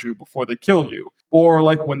around you before they kill you, or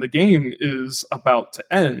like when the game is about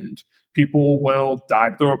to end. People will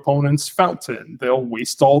dive their opponent's fountain. They'll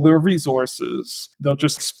waste all their resources. They'll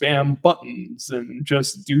just spam buttons and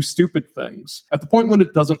just do stupid things. At the point when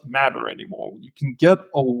it doesn't matter anymore, you can get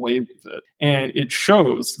away with it. And it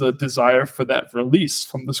shows the desire for that release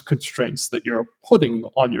from the constraints that you're putting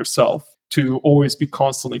on yourself to always be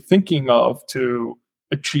constantly thinking of to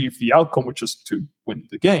achieve the outcome, which is to win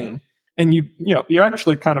the game. And you're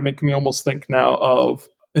actually kind of making me almost think now of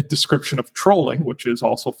a description of trolling, which is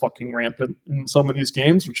also fucking rampant in some of these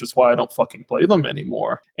games, which is why I don't fucking play them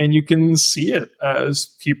anymore. And you can see it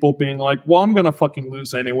as people being like, well, I'm going to fucking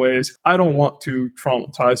lose anyways. I don't want to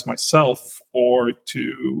traumatize myself or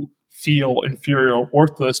to feel inferior or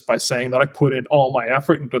worthless by saying that I put in all my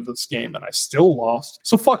effort into this game and I still lost.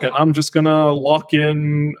 So fuck it. I'm just going to lock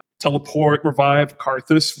in, teleport, revive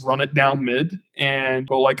Karthus, run it down mid, and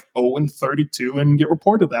go like 0-32 and get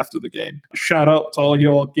reported after the game. Shout out to all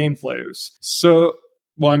y'all game players. So,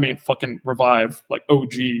 well, I mean, fucking revive like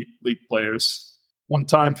OG League players. One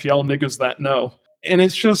time for y'all niggas that know. And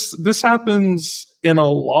it's just, this happens in a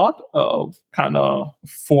lot of kind of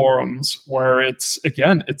forums where it's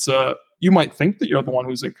you might think that you're the one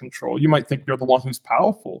who's in control. You might think you're the one who's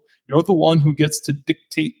powerful. You're the one who gets to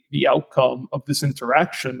dictate the outcome of this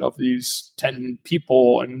interaction of these 10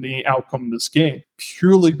 people and the outcome of this game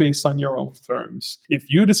purely based on your own terms.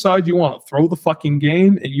 If you decide you want to throw the fucking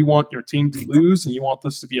game and you want your team to lose and you want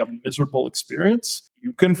this to be a miserable experience,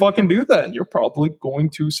 you can fucking do that and you're probably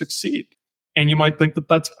going to succeed. And you might think that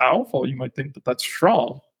that's powerful. You might think that that's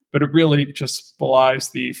strong. But it really just belies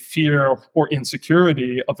the fear or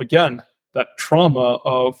insecurity of, again, that trauma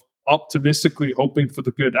of optimistically hoping for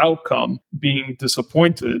the good outcome, being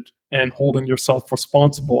disappointed, and holding yourself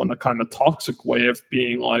responsible in a kind of toxic way of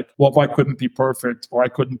being like, well, if I couldn't be perfect or I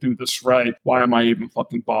couldn't do this right, why am I even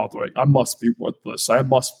fucking bothering? I must be worthless. I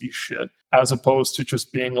must be shit. As opposed to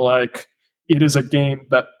just being like, it is a game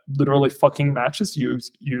that literally fucking matches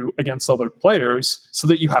you against other players so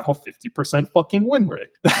that you have a 50% fucking win rate.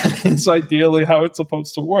 That is ideally how it's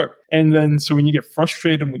supposed to work. And then, so when you get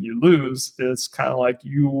frustrated when you lose, it's kind of like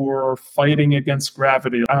you're fighting against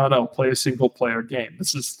gravity. I don't know, play a single player game.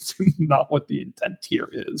 This is not what the intent here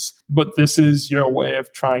is. But this is your way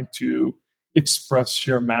of trying to express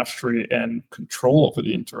your mastery and control over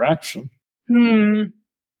the interaction.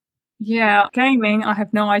 Yeah, gaming, I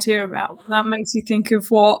have no idea about. That makes you think of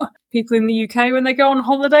what people in the UK, when they go on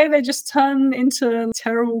holiday, they just turn into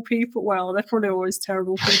terrible people. Well, they're probably always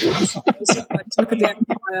terrible people. Look at the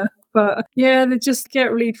Empire. But yeah, they just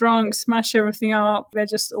get really drunk, smash everything up. They're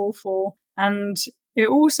just awful. And it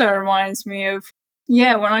also reminds me of,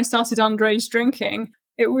 when I started underage drinking,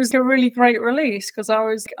 it was a really great release because I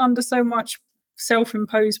was under so much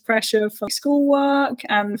self-imposed pressure for schoolwork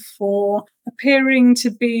and for appearing to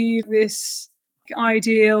be this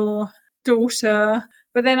ideal daughter.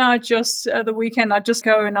 But then I just, at the weekend, I'd just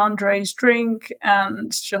go and underage drink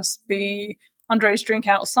and just be underage drink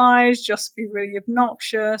outside, just be really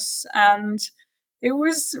obnoxious. And it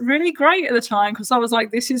was really great at the time because I was like,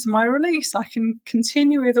 this is my release. I can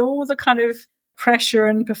continue with all the kind of pressure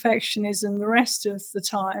and perfectionism the rest of the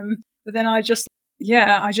time. But then I just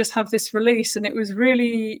have this release, and it was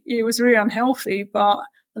really unhealthy. But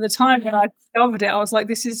at the time when I discovered it, I was like,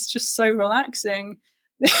 this is just so relaxing.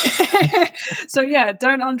 So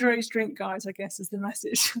don't underage drink, guys, I guess is the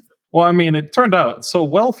message. Well, I mean, it turned out so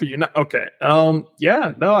well for you. Okay.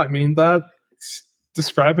 I mean, that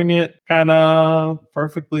describing it kind of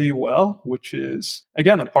perfectly well, which is,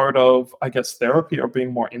 again, a part of, I guess, therapy or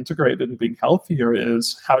being more integrated and being healthier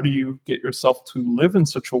is how do you get yourself to live in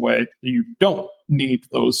such a way that you don't need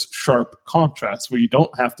those sharp contrasts, where you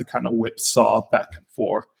don't have to kind of whipsaw back and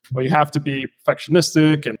forth, where you have to be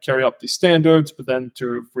perfectionistic and carry up these standards, but then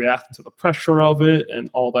to react to the pressure of it and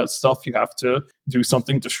all that stuff, you have to do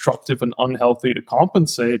something destructive and unhealthy to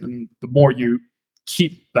compensate. And the more you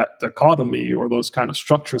keep that dichotomy or those kind of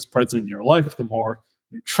structures present in your life, the more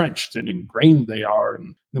entrenched and ingrained they are,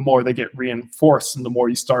 and the more they get reinforced, and the more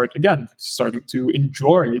you starting to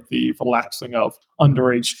enjoy the relaxing of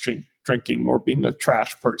underage drinking or being a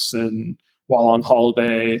trash person while on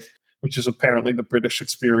holiday, which is apparently the British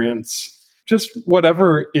experience. Just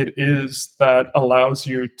whatever it is that allows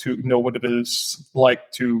you to know what it is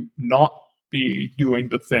like to not be doing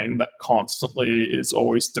the thing that constantly is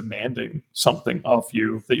always demanding something of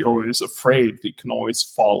you, that you're always afraid that you can always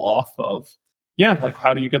fall off of. Yeah, like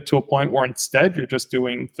how do you get to a point where instead you're just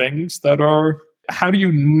doing things that are, how do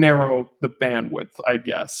you narrow the bandwidth, I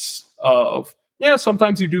guess, of, yeah,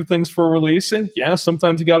 sometimes you do things for release, and yeah,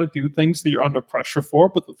 sometimes you got to do things that you're under pressure for,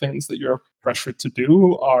 but the things that you're pressured to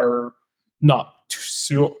do are not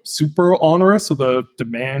super onerous, so the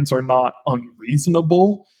demands are not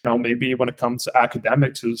unreasonable. Maybe when it comes to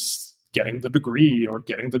academics, is getting the degree or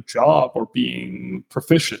getting the job or being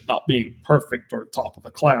proficient, not being perfect or top of the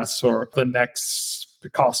class or the next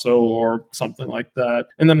Picasso or something like that.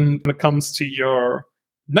 And then when it comes to your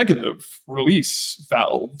negative release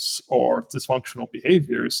valves or dysfunctional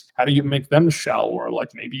behaviors, how do you make them shallower? Like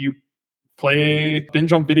maybe you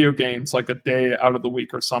binge on video games like a day out of the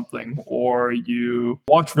week or something, or you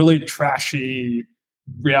watch really trashy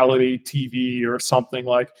reality TV or something,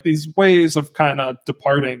 like these ways of kind of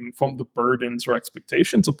departing from the burdens or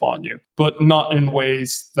expectations upon you, but not in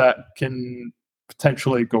ways that can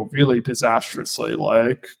potentially go really disastrously,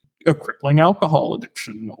 like a crippling alcohol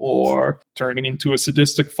addiction or turning into a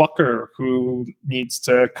sadistic fucker who needs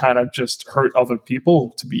to kind of just hurt other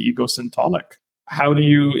people to be egocentric. How do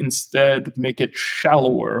you instead make it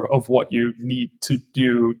shallower of what you need to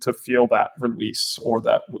do to feel that release or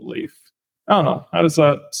that relief? I don't know. How does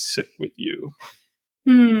that sit with you?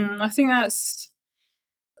 I think that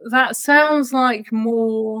sounds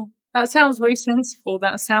very sensible.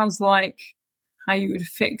 That sounds like how you would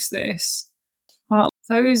fix this. Well,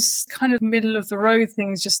 those kind of middle of the road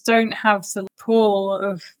things just don't have the pull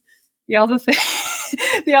of the other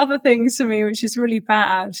things to me, which is really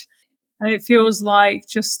bad. And it feels like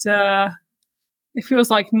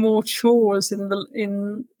more chores in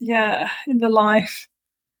the life.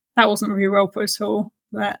 That wasn't really well put at all.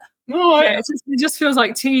 But it just feels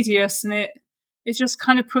like tedious, and it just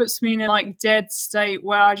kind of puts me in a like dead state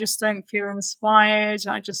where I just don't feel inspired.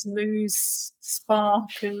 I just lose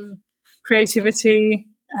spark and creativity,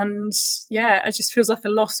 and it just feels like a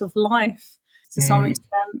loss of life to some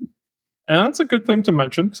extent. And that's a good thing to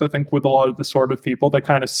mention, because I think with a lot of disordered people, they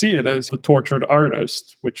kind of see it as the tortured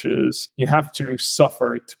artist, which is you have to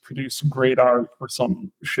suffer to produce great art or some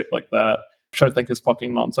shit like that, which I think is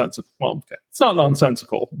fucking nonsensical. Well, okay, it's not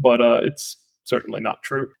nonsensical, but it's certainly not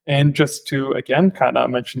true. And just to, again, kind of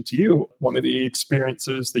mention to you, one of the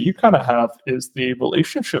experiences that you kind of have is the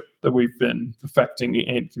relationship that we've been perfecting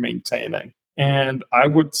and maintaining. And I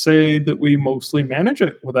would say that we mostly manage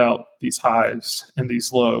it without these highs and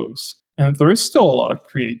these lows. And there is still a lot of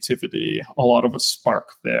creativity, a lot of a spark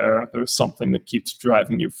there. There's something that keeps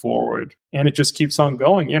driving you forward. And it just keeps on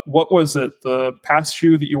going. Yeah. What was it? The past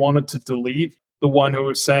you that you wanted to delete? The one who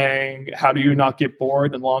was saying, how do you not get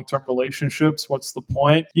bored in long-term relationships? What's the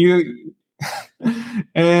point?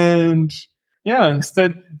 And yeah,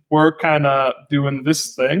 instead we're kind of doing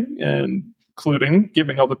this thing, and including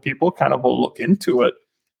giving other people kind of a look into it.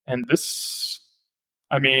 And this,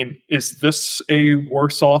 I mean, is this a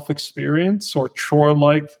worse off experience or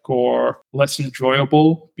chore-like or less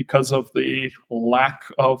enjoyable because of the lack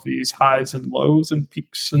of these highs and lows and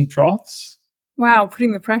peaks and troughs? Wow,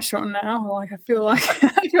 putting the pressure on now. Like I feel like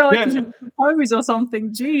it's a propose or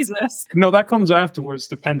something. Jesus. No, that comes afterwards,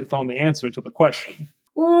 dependent on the answer to the question.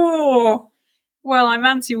 Oh, well, I'm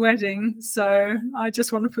anti-wedding, so I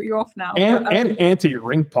just want to put you off now. And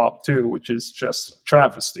anti-ring pop too, which is just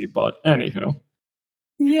travesty. But anywho.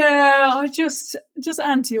 Yeah, I just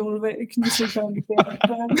anti all of it. It can just be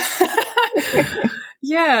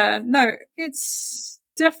anything. No, it's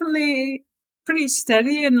definitely pretty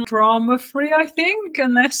steady and drama free, I think,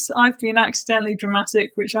 unless I've been accidentally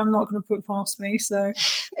dramatic, which I'm not going to put past me. So,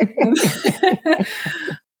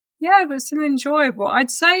 yeah, but still enjoyable.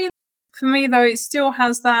 I'd say for me, though, it still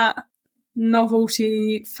has that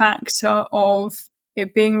novelty factor of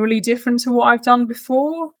it being really different to what I've done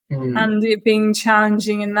before and it being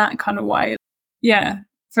challenging in that kind of way. Yeah,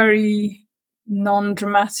 very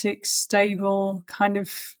non-dramatic, stable kind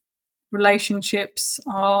of relationships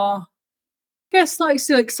are, I guess, like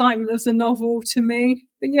still excitement of the novel to me.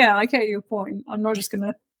 But yeah, I get your point. I'm not just going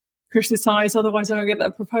to criticize, otherwise I don't get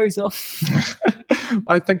that proposal.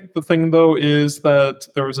 I think the thing, though, is that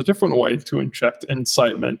there is a different way to inject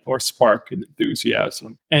incitement or spark and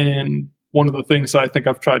enthusiasm. And one of the things I think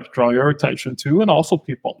I've tried to draw your attention to, and also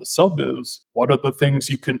people on the sub, is what are the things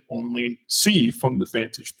you can only see from the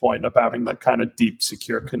vantage point of having that kind of deep,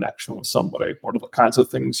 secure connection with somebody? What are the kinds of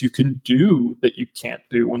things you can do that you can't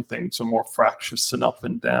do when things are more fractious and up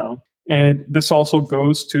and down? And this also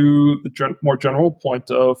goes to the more general point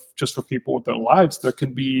of, just for people with their lives, there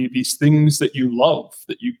can be these things that you love,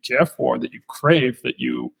 that you care for, that you crave, that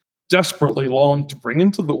you desperately long to bring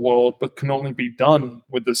into the world, but can only be done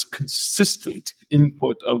with this consistent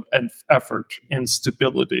input of effort and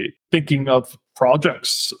stability. Thinking of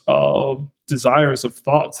projects, of desires, of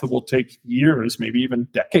thoughts that will take years, maybe even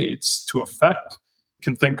decades to effect. You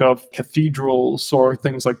can think of cathedrals or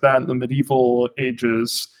things like that in the medieval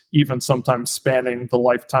ages, even sometimes spanning the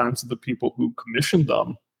lifetimes of the people who commissioned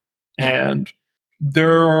them. And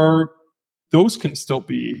those can still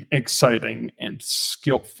be exciting and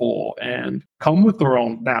skillful and come with their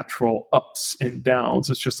own natural ups and downs.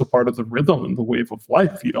 It's just a part of the rhythm and the wave of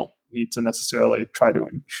life. You don't need to necessarily try to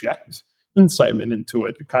inject incitement into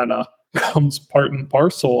it. It kind of comes part and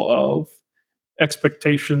parcel of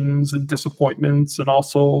expectations and disappointments, and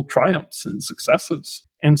also triumphs and successes.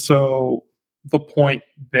 And so the point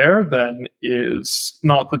there then is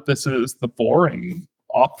not that this is the boring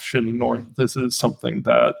option, nor this is something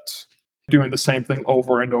that doing the same thing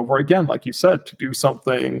over and over again, like you said, to do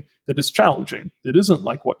something that is challenging, that isn't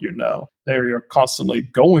like what you know, there you're constantly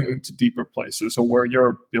going to deeper places, or where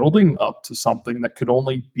you're building up to something that could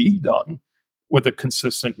only be done with a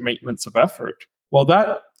consistent maintenance of effort. Well,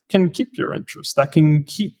 that can keep your interest, that can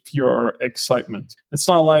keep your excitement. It's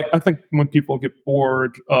not like, I think when people get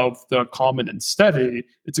bored of the common and steady,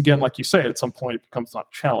 it's again, like you say, at some point it becomes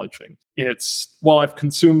not challenging. It's, well, I've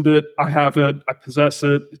consumed it, I have it, I possess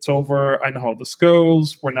it, it's over, I know how this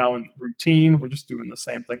goes, we're now in routine, we're just doing the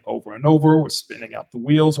same thing over and over, we're spinning out the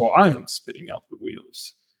wheels, or I'm spinning out the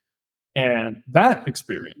wheels. And that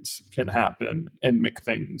experience can happen and make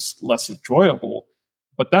things less enjoyable.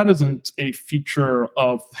 But that isn't a feature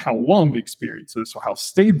of how long the experience is, or how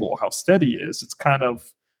stable, how steady it is. It's kind of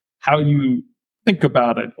how you think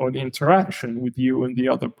about it, or the interaction with you and the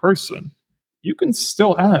other person. You can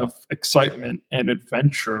still have excitement and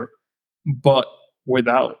adventure, but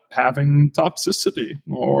without having toxicity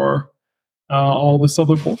or all this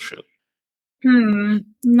other bullshit.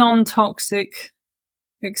 Non-toxic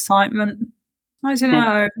excitement. I don't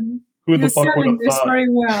know. Who the You're fuck would selling have this thought? very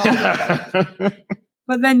well.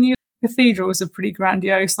 But then your cathedrals are pretty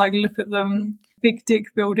grandiose. Like, look at them, big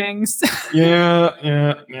dick buildings. Yeah.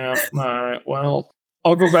 All right. Well,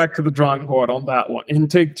 I'll go back to the drawing board on that one. In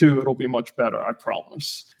take two, it'll be much better, I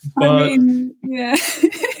promise. But I mean, yeah.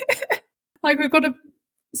 Like, we've got to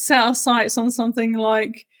set our sights on something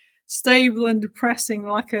like stable and depressing,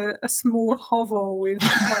 like a small hovel with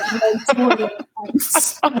like no toilet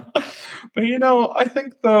pumps. But I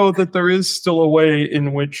think though that there is still a way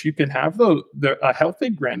in which you can have a healthy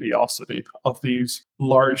grandiosity of these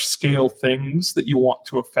large scale things that you want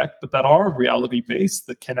to affect, but that are reality based,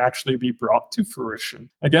 that can actually be brought to fruition.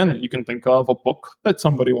 Again, you can think of a book that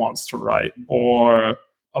somebody wants to write, or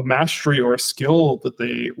a mastery or a skill that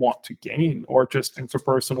they want to gain, or just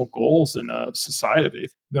interpersonal goals in a society.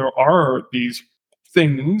 There are these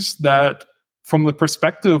things that, from the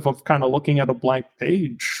perspective of kind of looking at a blank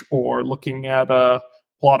page or looking at a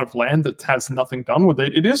plot of land that has nothing done with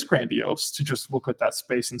it, it is grandiose to just look at that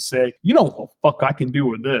space and say, you know what the fuck I can do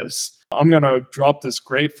with this? I'm going to drop this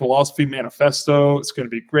great philosophy manifesto. It's going to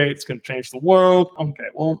be great. It's going to change the world. Okay,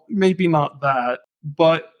 well, maybe not that,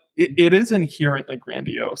 but it is inherently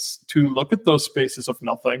grandiose to look at those spaces of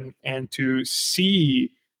nothing and to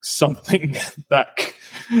see something that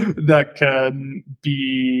can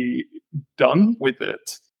be done with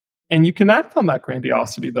it. And you can act on that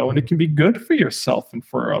grandiosity, though, and it can be good for yourself and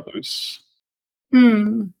for others.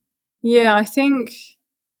 Yeah, I think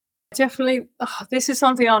definitely this is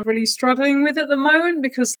something I'm really struggling with at the moment,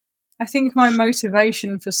 because I think my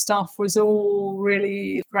motivation for stuff was all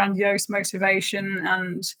really grandiose motivation,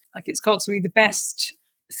 and like, it's got to be the best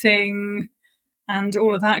thing and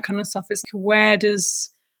all of that kind of stuff. It's like, where does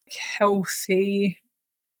healthy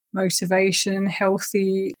motivation,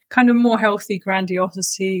 more healthy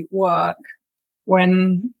grandiosity work,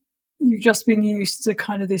 when you've just been used to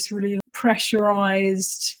kind of this really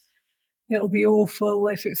pressurized, it'll be awful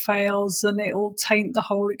if it fails and it'll taint the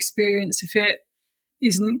whole experience if it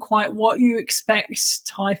isn't quite what you expect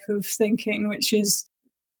type of thinking, which is,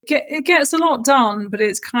 it gets a lot done, but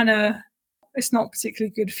it's not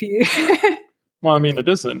particularly good for you. Well, I mean, it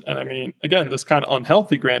isn't. And I mean, again, this kind of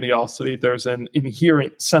unhealthy grandiosity, there's an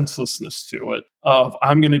inherent senselessness to it of,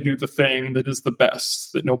 I'm going to do the thing that is the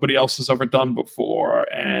best, that nobody else has ever done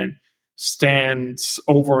before. And stands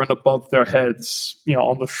over and above their heads,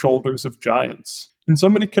 on the shoulders of giants. And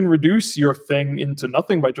somebody can reduce your thing into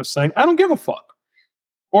nothing by just saying, I don't give a fuck.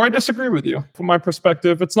 Or I disagree with you. From my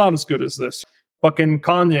perspective, it's not as good as this. Fucking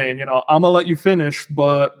Kanye, I'm gonna let you finish,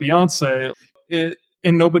 but Beyonce,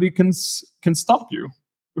 and nobody can stop you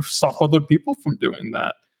or stop other people from doing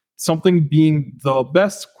that. Something being the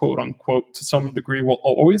best, quote unquote, to some degree will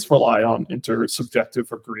always rely on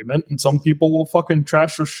intersubjective agreement. And some people will fucking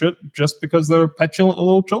trash your shit just because they're petulant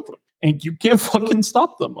little children. And you can't fucking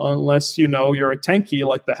stop them unless, you're a tanky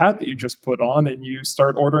like the hat that you just put on and you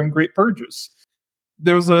start ordering great purges.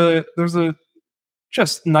 There's a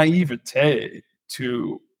just naivete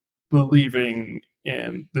to believing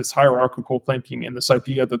in this hierarchical thinking and this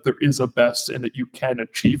idea that there is a best and that you can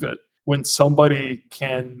achieve it when somebody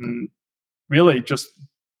can really just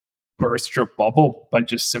burst your bubble by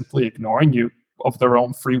just simply ignoring you of their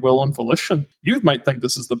own free will and volition. You might think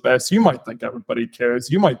this is the best. You might think everybody cares.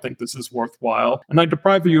 You might think this is worthwhile. And I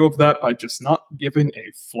deprive you of that by just not giving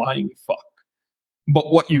a flying fuck.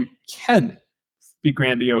 But what you can be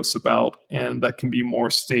grandiose about, and that can be more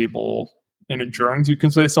stable and enduring, you can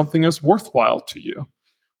say something is worthwhile to you.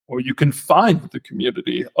 Or you can find the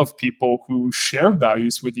community of people who share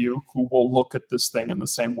values with you, who will look at this thing in the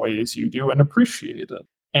same way as you do and appreciate it.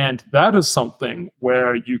 And that is something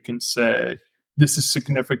where you can say, this is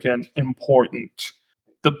significant, important.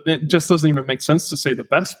 It just doesn't even make sense to say the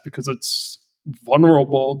best because it's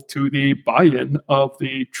vulnerable to the buy-in of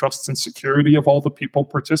the trust and security of all the people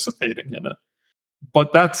participating in it.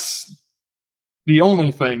 But that's the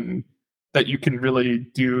only thing that you can really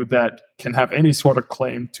do that can have any sort of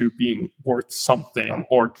claim to being worth something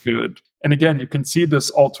or good. And again, you can see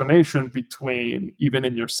this alternation between, even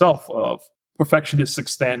in yourself, of perfectionistic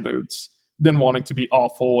standards, then wanting to be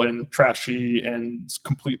awful and trashy and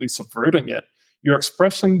completely subverting it. You're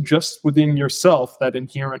expressing just within yourself that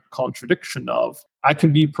inherent contradiction of, I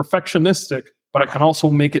can be perfectionistic, but I can also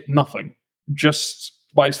make it nothing, just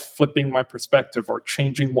by flipping my perspective or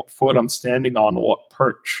changing what foot I'm standing on or what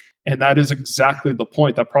perch. And that is exactly the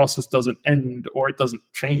point. That process doesn't end or it doesn't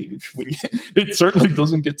change. It certainly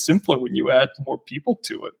doesn't get simpler when you add more people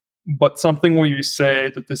to it. But something where you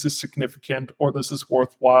say that this is significant or this is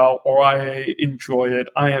worthwhile or I enjoy it,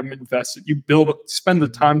 I am invested. You spend the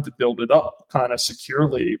time to build it up kind of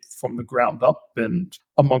securely from the ground up and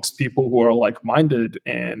amongst people who are like-minded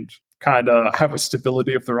and kind of have a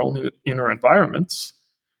stability of their own inner environments,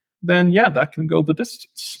 then yeah, that can go the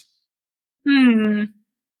distance.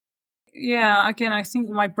 Yeah, again, I think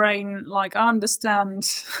my brain, I understand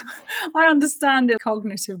it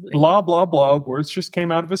cognitively. Blah, blah, blah. Words just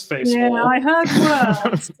came out of his face. Yeah, I heard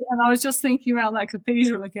words, and I was just thinking about that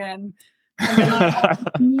cathedral again. And then I had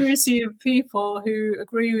a community of people who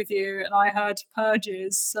agree with you, and I heard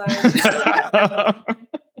purges, so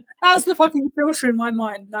that's the fucking filter in my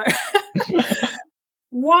mind. No.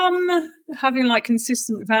 One, having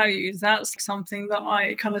consistent values, that's something that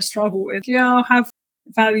I kind of struggle with. Yeah, I'll have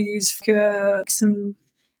values for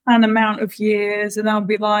an amount of years and I'll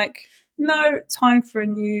be like, no, time for a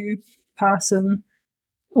new person.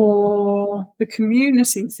 Or the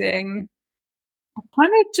community thing, I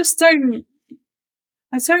kind of just I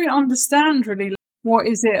don't understand really what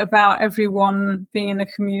is it about everyone being in a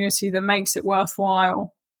community that makes it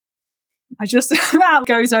worthwhile. That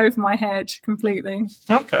goes over my head completely.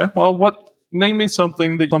 Okay, well, name me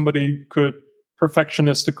something that somebody could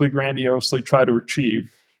perfectionistically, grandiosely try to achieve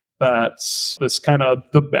that's this kind of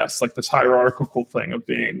the best, this hierarchical thing of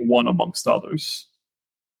being one amongst others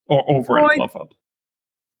or over and above others.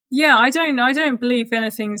 Yeah, I don't believe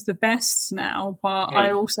anything's the best now, but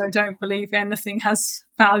I also don't believe anything has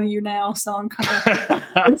value now, so I'm kind of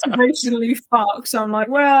motivationally fucked. So I'm like,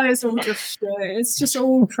 well, it's all just shit. It's just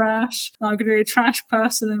all trash. I'm going to be a trash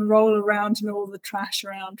person and roll around in all the trash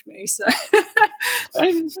around me. So,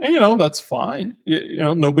 and that's fine.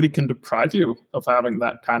 Nobody can deprive you of having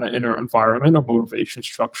that kind of inner environment or motivation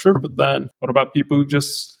structure. But then what about people who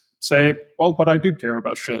just say, well, but I do care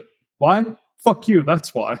about shit. Why? Fuck you,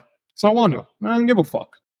 that's why. So I want to. I don't give a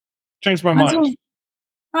fuck. Change my mind.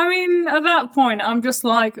 I mean, at that point, I'm just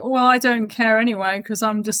like, well, I don't care anyway, because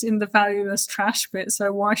I'm just in the valueless trash bit,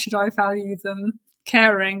 so why should I value them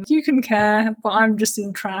caring? You can care, but I'm just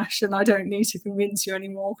in trash, and I don't need to convince you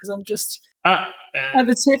anymore, because I'm just at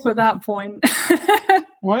the tip at that point.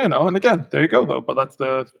 Well, and again, there you go, though. But that's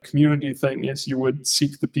the community thing, is you would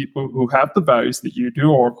seek the people who have the values that you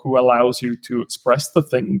do, or who allows you to express the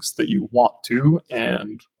things that you want to,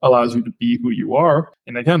 and allows you to be who you are.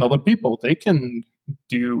 And again, other people, they can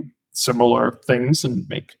do similar things and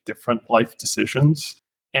make different life decisions.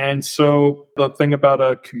 And so the thing about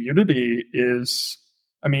a community is,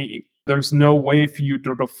 I mean, there's no way for you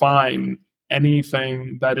to define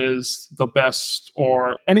anything that is the best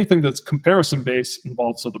or anything that's comparison based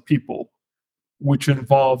involves other people, which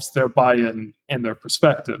involves their buy-in and their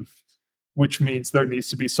perspective, which means there needs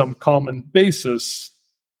to be some common basis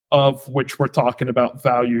of which we're talking about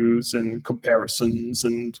values and comparisons.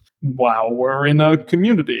 And wow, we're in a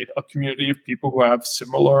community of people who have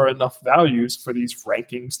similar enough values for these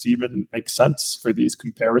rankings to even make sense, for these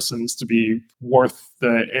comparisons to be worth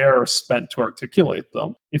the air spent to articulate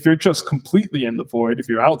them. If you're just completely in the void, if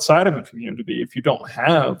you're outside of a community, if you don't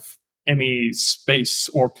have any space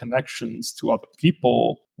or connections to other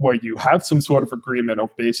people where you have some sort of agreement or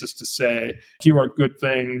basis to say, here are good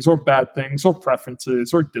things or bad things or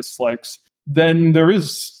preferences or dislikes, then there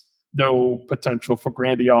is no potential for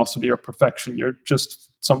grandiosity or perfection. You're just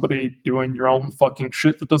somebody doing your own fucking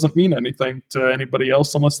shit that doesn't mean anything to anybody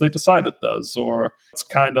else unless they decide it does, or it's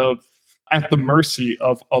kind of at the mercy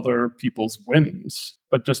of other people's whims.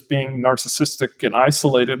 But just being narcissistic and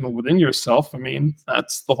isolated and within yourself, I mean,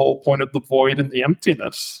 that's the whole point of the void and the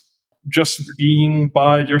emptiness. Just being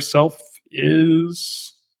by yourself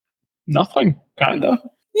is nothing, kinda.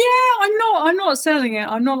 Yeah, I'm not selling it.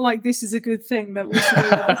 I'm not like, this is a good thing that we should do.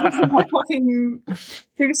 This is my fucking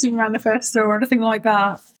fixing manifesto or anything like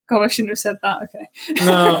that. God, I shouldn't have said that. Okay.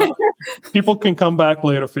 No, people can come back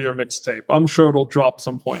later for your mixtape. I'm sure it'll drop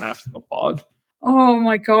some point after the pod. Oh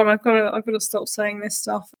my God, I've got to stop saying this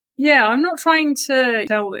stuff. Yeah, I'm not trying to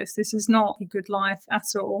sell this. This is not a good life at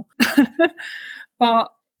all.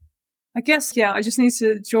 But I guess, yeah, I just need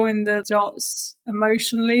to join the dots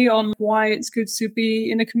emotionally on why it's good to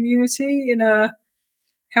be in a community in a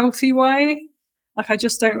healthy way. Like, I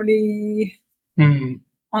just don't really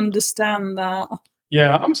understand that.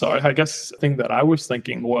 Yeah, I'm sorry. I guess the thing that I was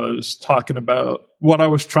thinking was talking about what I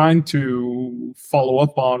was trying to follow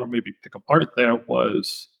up on or maybe pick apart there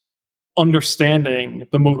was understanding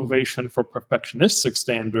the motivation for perfectionistic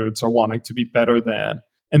standards or wanting to be better than,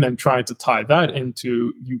 and then trying to tie that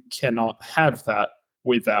into you cannot have that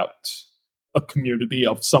without a community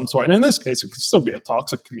of some sort. And in this case, it could still be a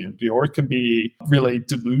toxic community, or it can be really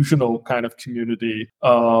delusional kind of community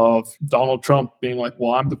of Donald Trump being like,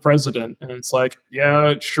 well, I'm the president. And it's like,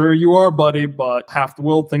 yeah, sure you are, buddy, but half the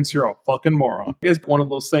world thinks you're a fucking moron. It's one of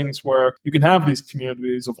those things where you can have these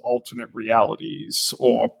communities of alternate realities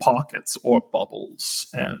or pockets or bubbles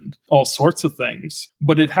and all sorts of things,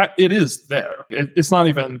 but it is there. It's not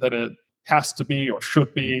even that it has to be or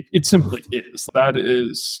should be. It simply is. That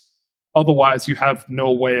is. Otherwise, you have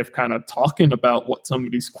no way of kind of talking about what some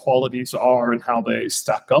of these qualities are and how they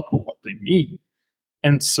stack up with what they mean.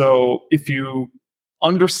 And so if you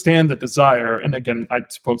understand the desire, and again, I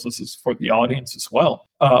suppose this is for the audience as well,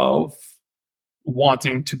 of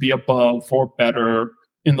wanting to be above or better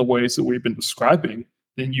in the ways that we've been describing,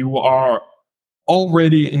 then you are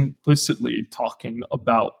already implicitly talking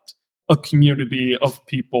about a community of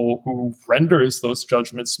people who renders those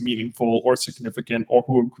judgments meaningful or significant or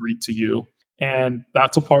who agree to you. And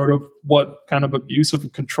that's a part of what kind of abusive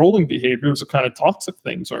and controlling behaviors or kind of toxic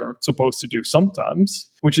things are supposed to do sometimes,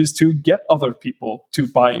 which is to get other people to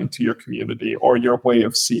buy into your community or your way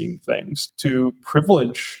of seeing things, to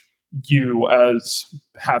privilege you as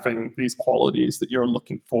having these qualities that you're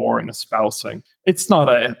looking for and espousing. It's not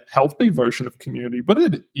a healthy version of community, but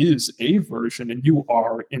it is a version and you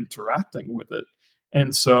are interacting with it.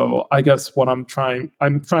 And so I guess what I'm trying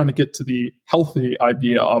to get to the healthy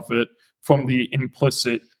idea of it from the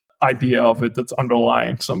implicit idea of it that's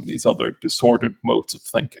underlying some of these other disordered modes of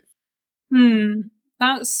thinking.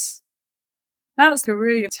 That's a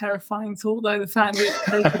really terrifying thought, though, the fact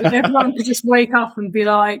that everyone could just wake up and be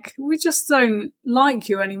like, we just don't like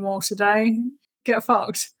you anymore today. Get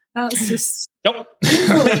fucked. That's just... Nope.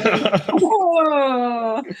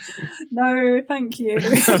 Oh, no, thank you.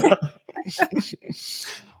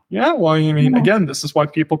 Yeah, well, I mean, again, this is why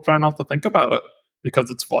people try not to think about it, because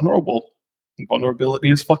it's vulnerable. And vulnerability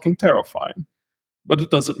is fucking terrifying. But it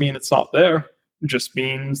doesn't mean it's not there. It just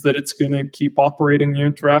means that it's going to keep operating your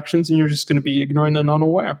interactions and you're just going to be ignorant and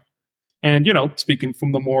unaware. And, speaking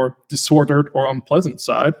from the more disordered or unpleasant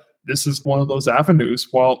side, this is one of those avenues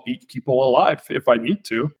where I'll eat people alive if I need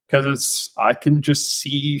to, because I can just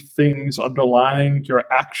see things underlying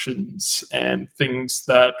your actions and things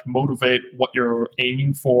that motivate what you're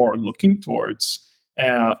aiming for or looking towards.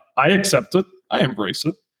 And I accept it. I embrace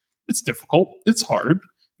it. It's difficult. It's hard.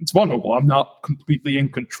 It's vulnerable. I'm not completely in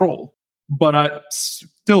control. But I'm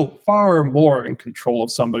still far more in control of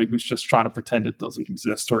somebody who's just trying to pretend it doesn't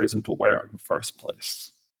exist or isn't aware in the first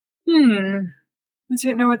place. I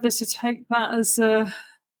don't know whether to take that as a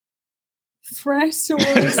threat or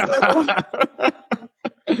is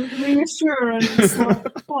it reassurance?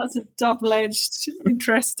 That's a double-edged,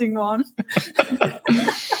 interesting one.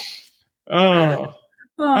 Oh.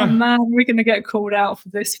 Oh man, we're going to get called out for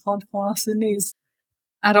this podcast. It needs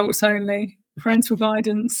adults only, parental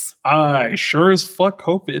guidance. I sure as fuck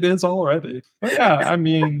hope it is already. But yeah, I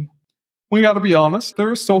mean, we got to be honest.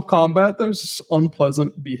 There's still combat. There's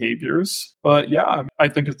unpleasant behaviors. But yeah, I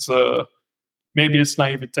think it's maybe it's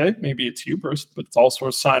naivete, maybe it's hubris, but it's also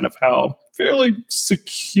a sign of how fairly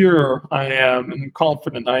secure I am and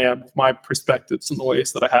confident I am with my perspectives and the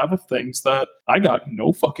ways that I have of things, that I got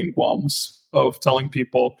no fucking qualms of telling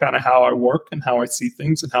people kind of how I work and how I see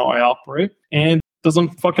things and how I operate. And it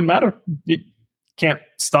doesn't fucking matter. You can't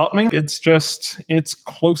stop me. It's just, it's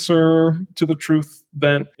closer to the truth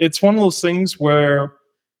than, it's one of those things where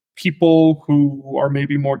people who are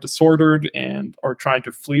maybe more disordered and are trying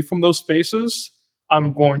to flee from those spaces,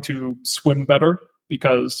 I'm going to swim better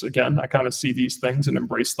because, again, I kind of see these things and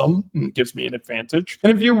embrace them, and it gives me an advantage.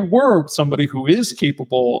 And if you were somebody who is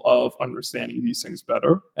capable of understanding these things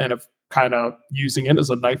better and of kind of using it as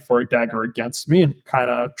a knife or a dagger against me and kind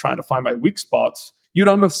of trying to find my weak spots, you'd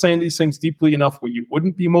understand these things deeply enough where you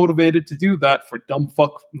wouldn't be motivated to do that for dumb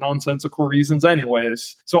fuck nonsensical reasons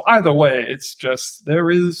anyways. So either way, it's just, there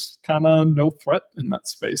is kind of no threat in that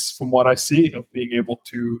space from what I see of being able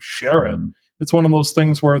to share it. It's one of those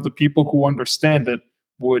things where the people who understand it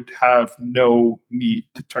would have no need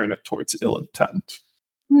to turn it towards ill intent.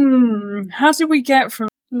 How did we get from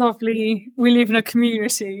lovely, we live in a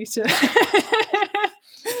community to...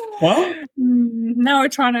 Well, now we're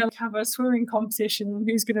trying to have a swimming competition.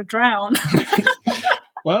 Who's going to drown?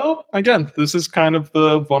 Well, again, this is kind of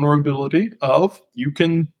the vulnerability of you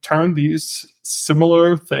can turn these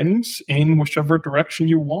similar things in whichever direction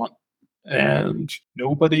you want. And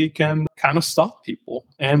nobody can kind of stop people.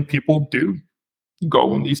 And people do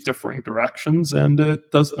go in these differing directions. And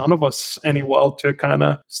it does none of us any well to kind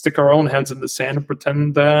of stick our own heads in the sand and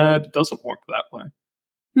pretend that it doesn't work that way.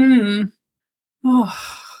 Oh,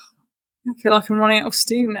 I feel like I'm running out of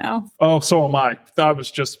steam now. Oh, so am I. I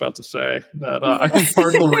was just about to say that I think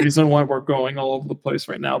part of the reason why we're going all over the place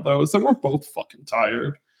right now, though, is that we're both fucking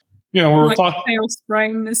tired. You know, we're talking. Chaos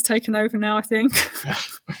brain is taken over now, I think.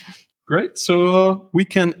 Great. So we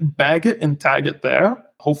can bag it and tag it there.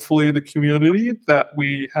 Hopefully the community that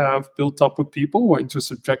we have built up with people will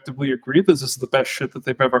intersubjectively agree this is the best shit that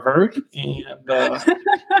they've ever heard. And,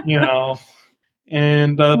 you know...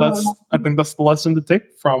 And I think that's the lesson to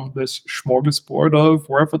take from this smorgasbord of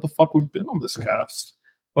wherever the fuck we've been on this cast.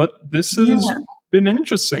 But this has been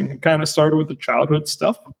interesting. It kind of started with the childhood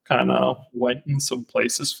stuff, kind of went in some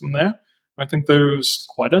places from there. I think there's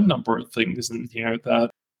quite a number of things in here that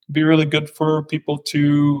would be really good for people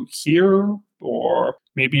to hear, or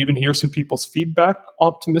maybe even hear some people's feedback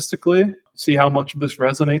optimistically, see how much of this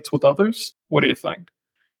resonates with others. What do you think?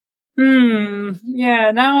 Yeah,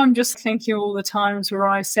 now I'm just thinking all the times where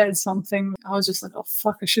I said something, I was just like, oh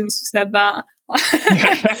fuck, I shouldn't have said that.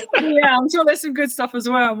 Yeah, I'm sure there's some good stuff as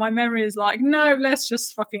well. My memory is like, no, let's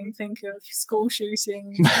just fucking think of school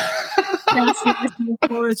shootings.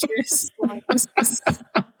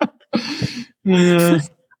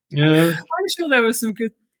 Yeah. I'm sure there was some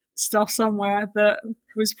good stuff somewhere that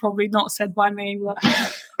was probably not said by me.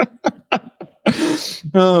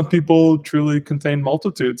 People truly contain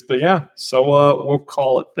multitudes, but yeah, so we'll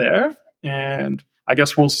call it there, and I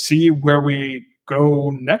guess we'll see where we go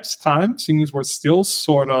next time, seeing as we're still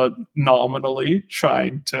sort of nominally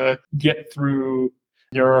trying to get through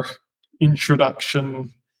your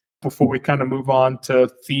introduction before we kind of move on to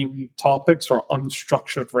theme topics or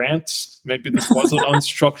unstructured rants. Maybe this was an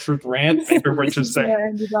unstructured rant.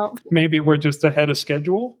 Maybe we're just ahead of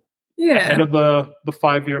schedule. Yeah. Ahead of the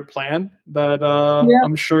 5-year plan that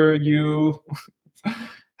I'm sure you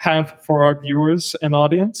have for our viewers and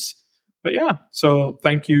audience. But yeah, so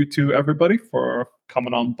thank you to everybody for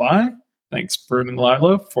coming on by. Thanks,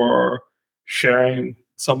 BurningLila, for sharing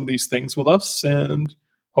some of these things with us. And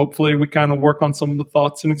hopefully we kind of work on some of the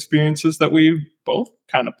thoughts and experiences that we both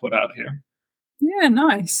kind of put out here. Yeah,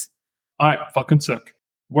 nice. All right, fucking sick.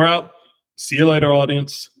 We're out. See you later,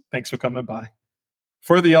 audience. Thanks for coming by.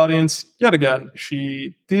 For the audience, yet again,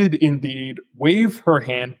 she did indeed wave her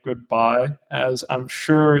hand goodbye, as I'm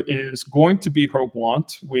sure is going to be her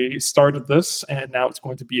wont. We started this, and now it's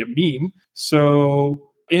going to be a meme. So,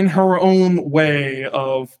 in her own way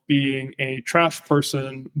of being a trash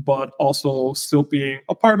person, but also still being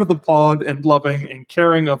a part of the pod and loving and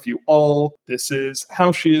caring of you all, this is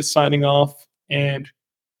how she is signing off, and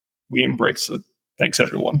we embrace it. Thanks,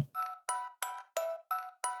 everyone.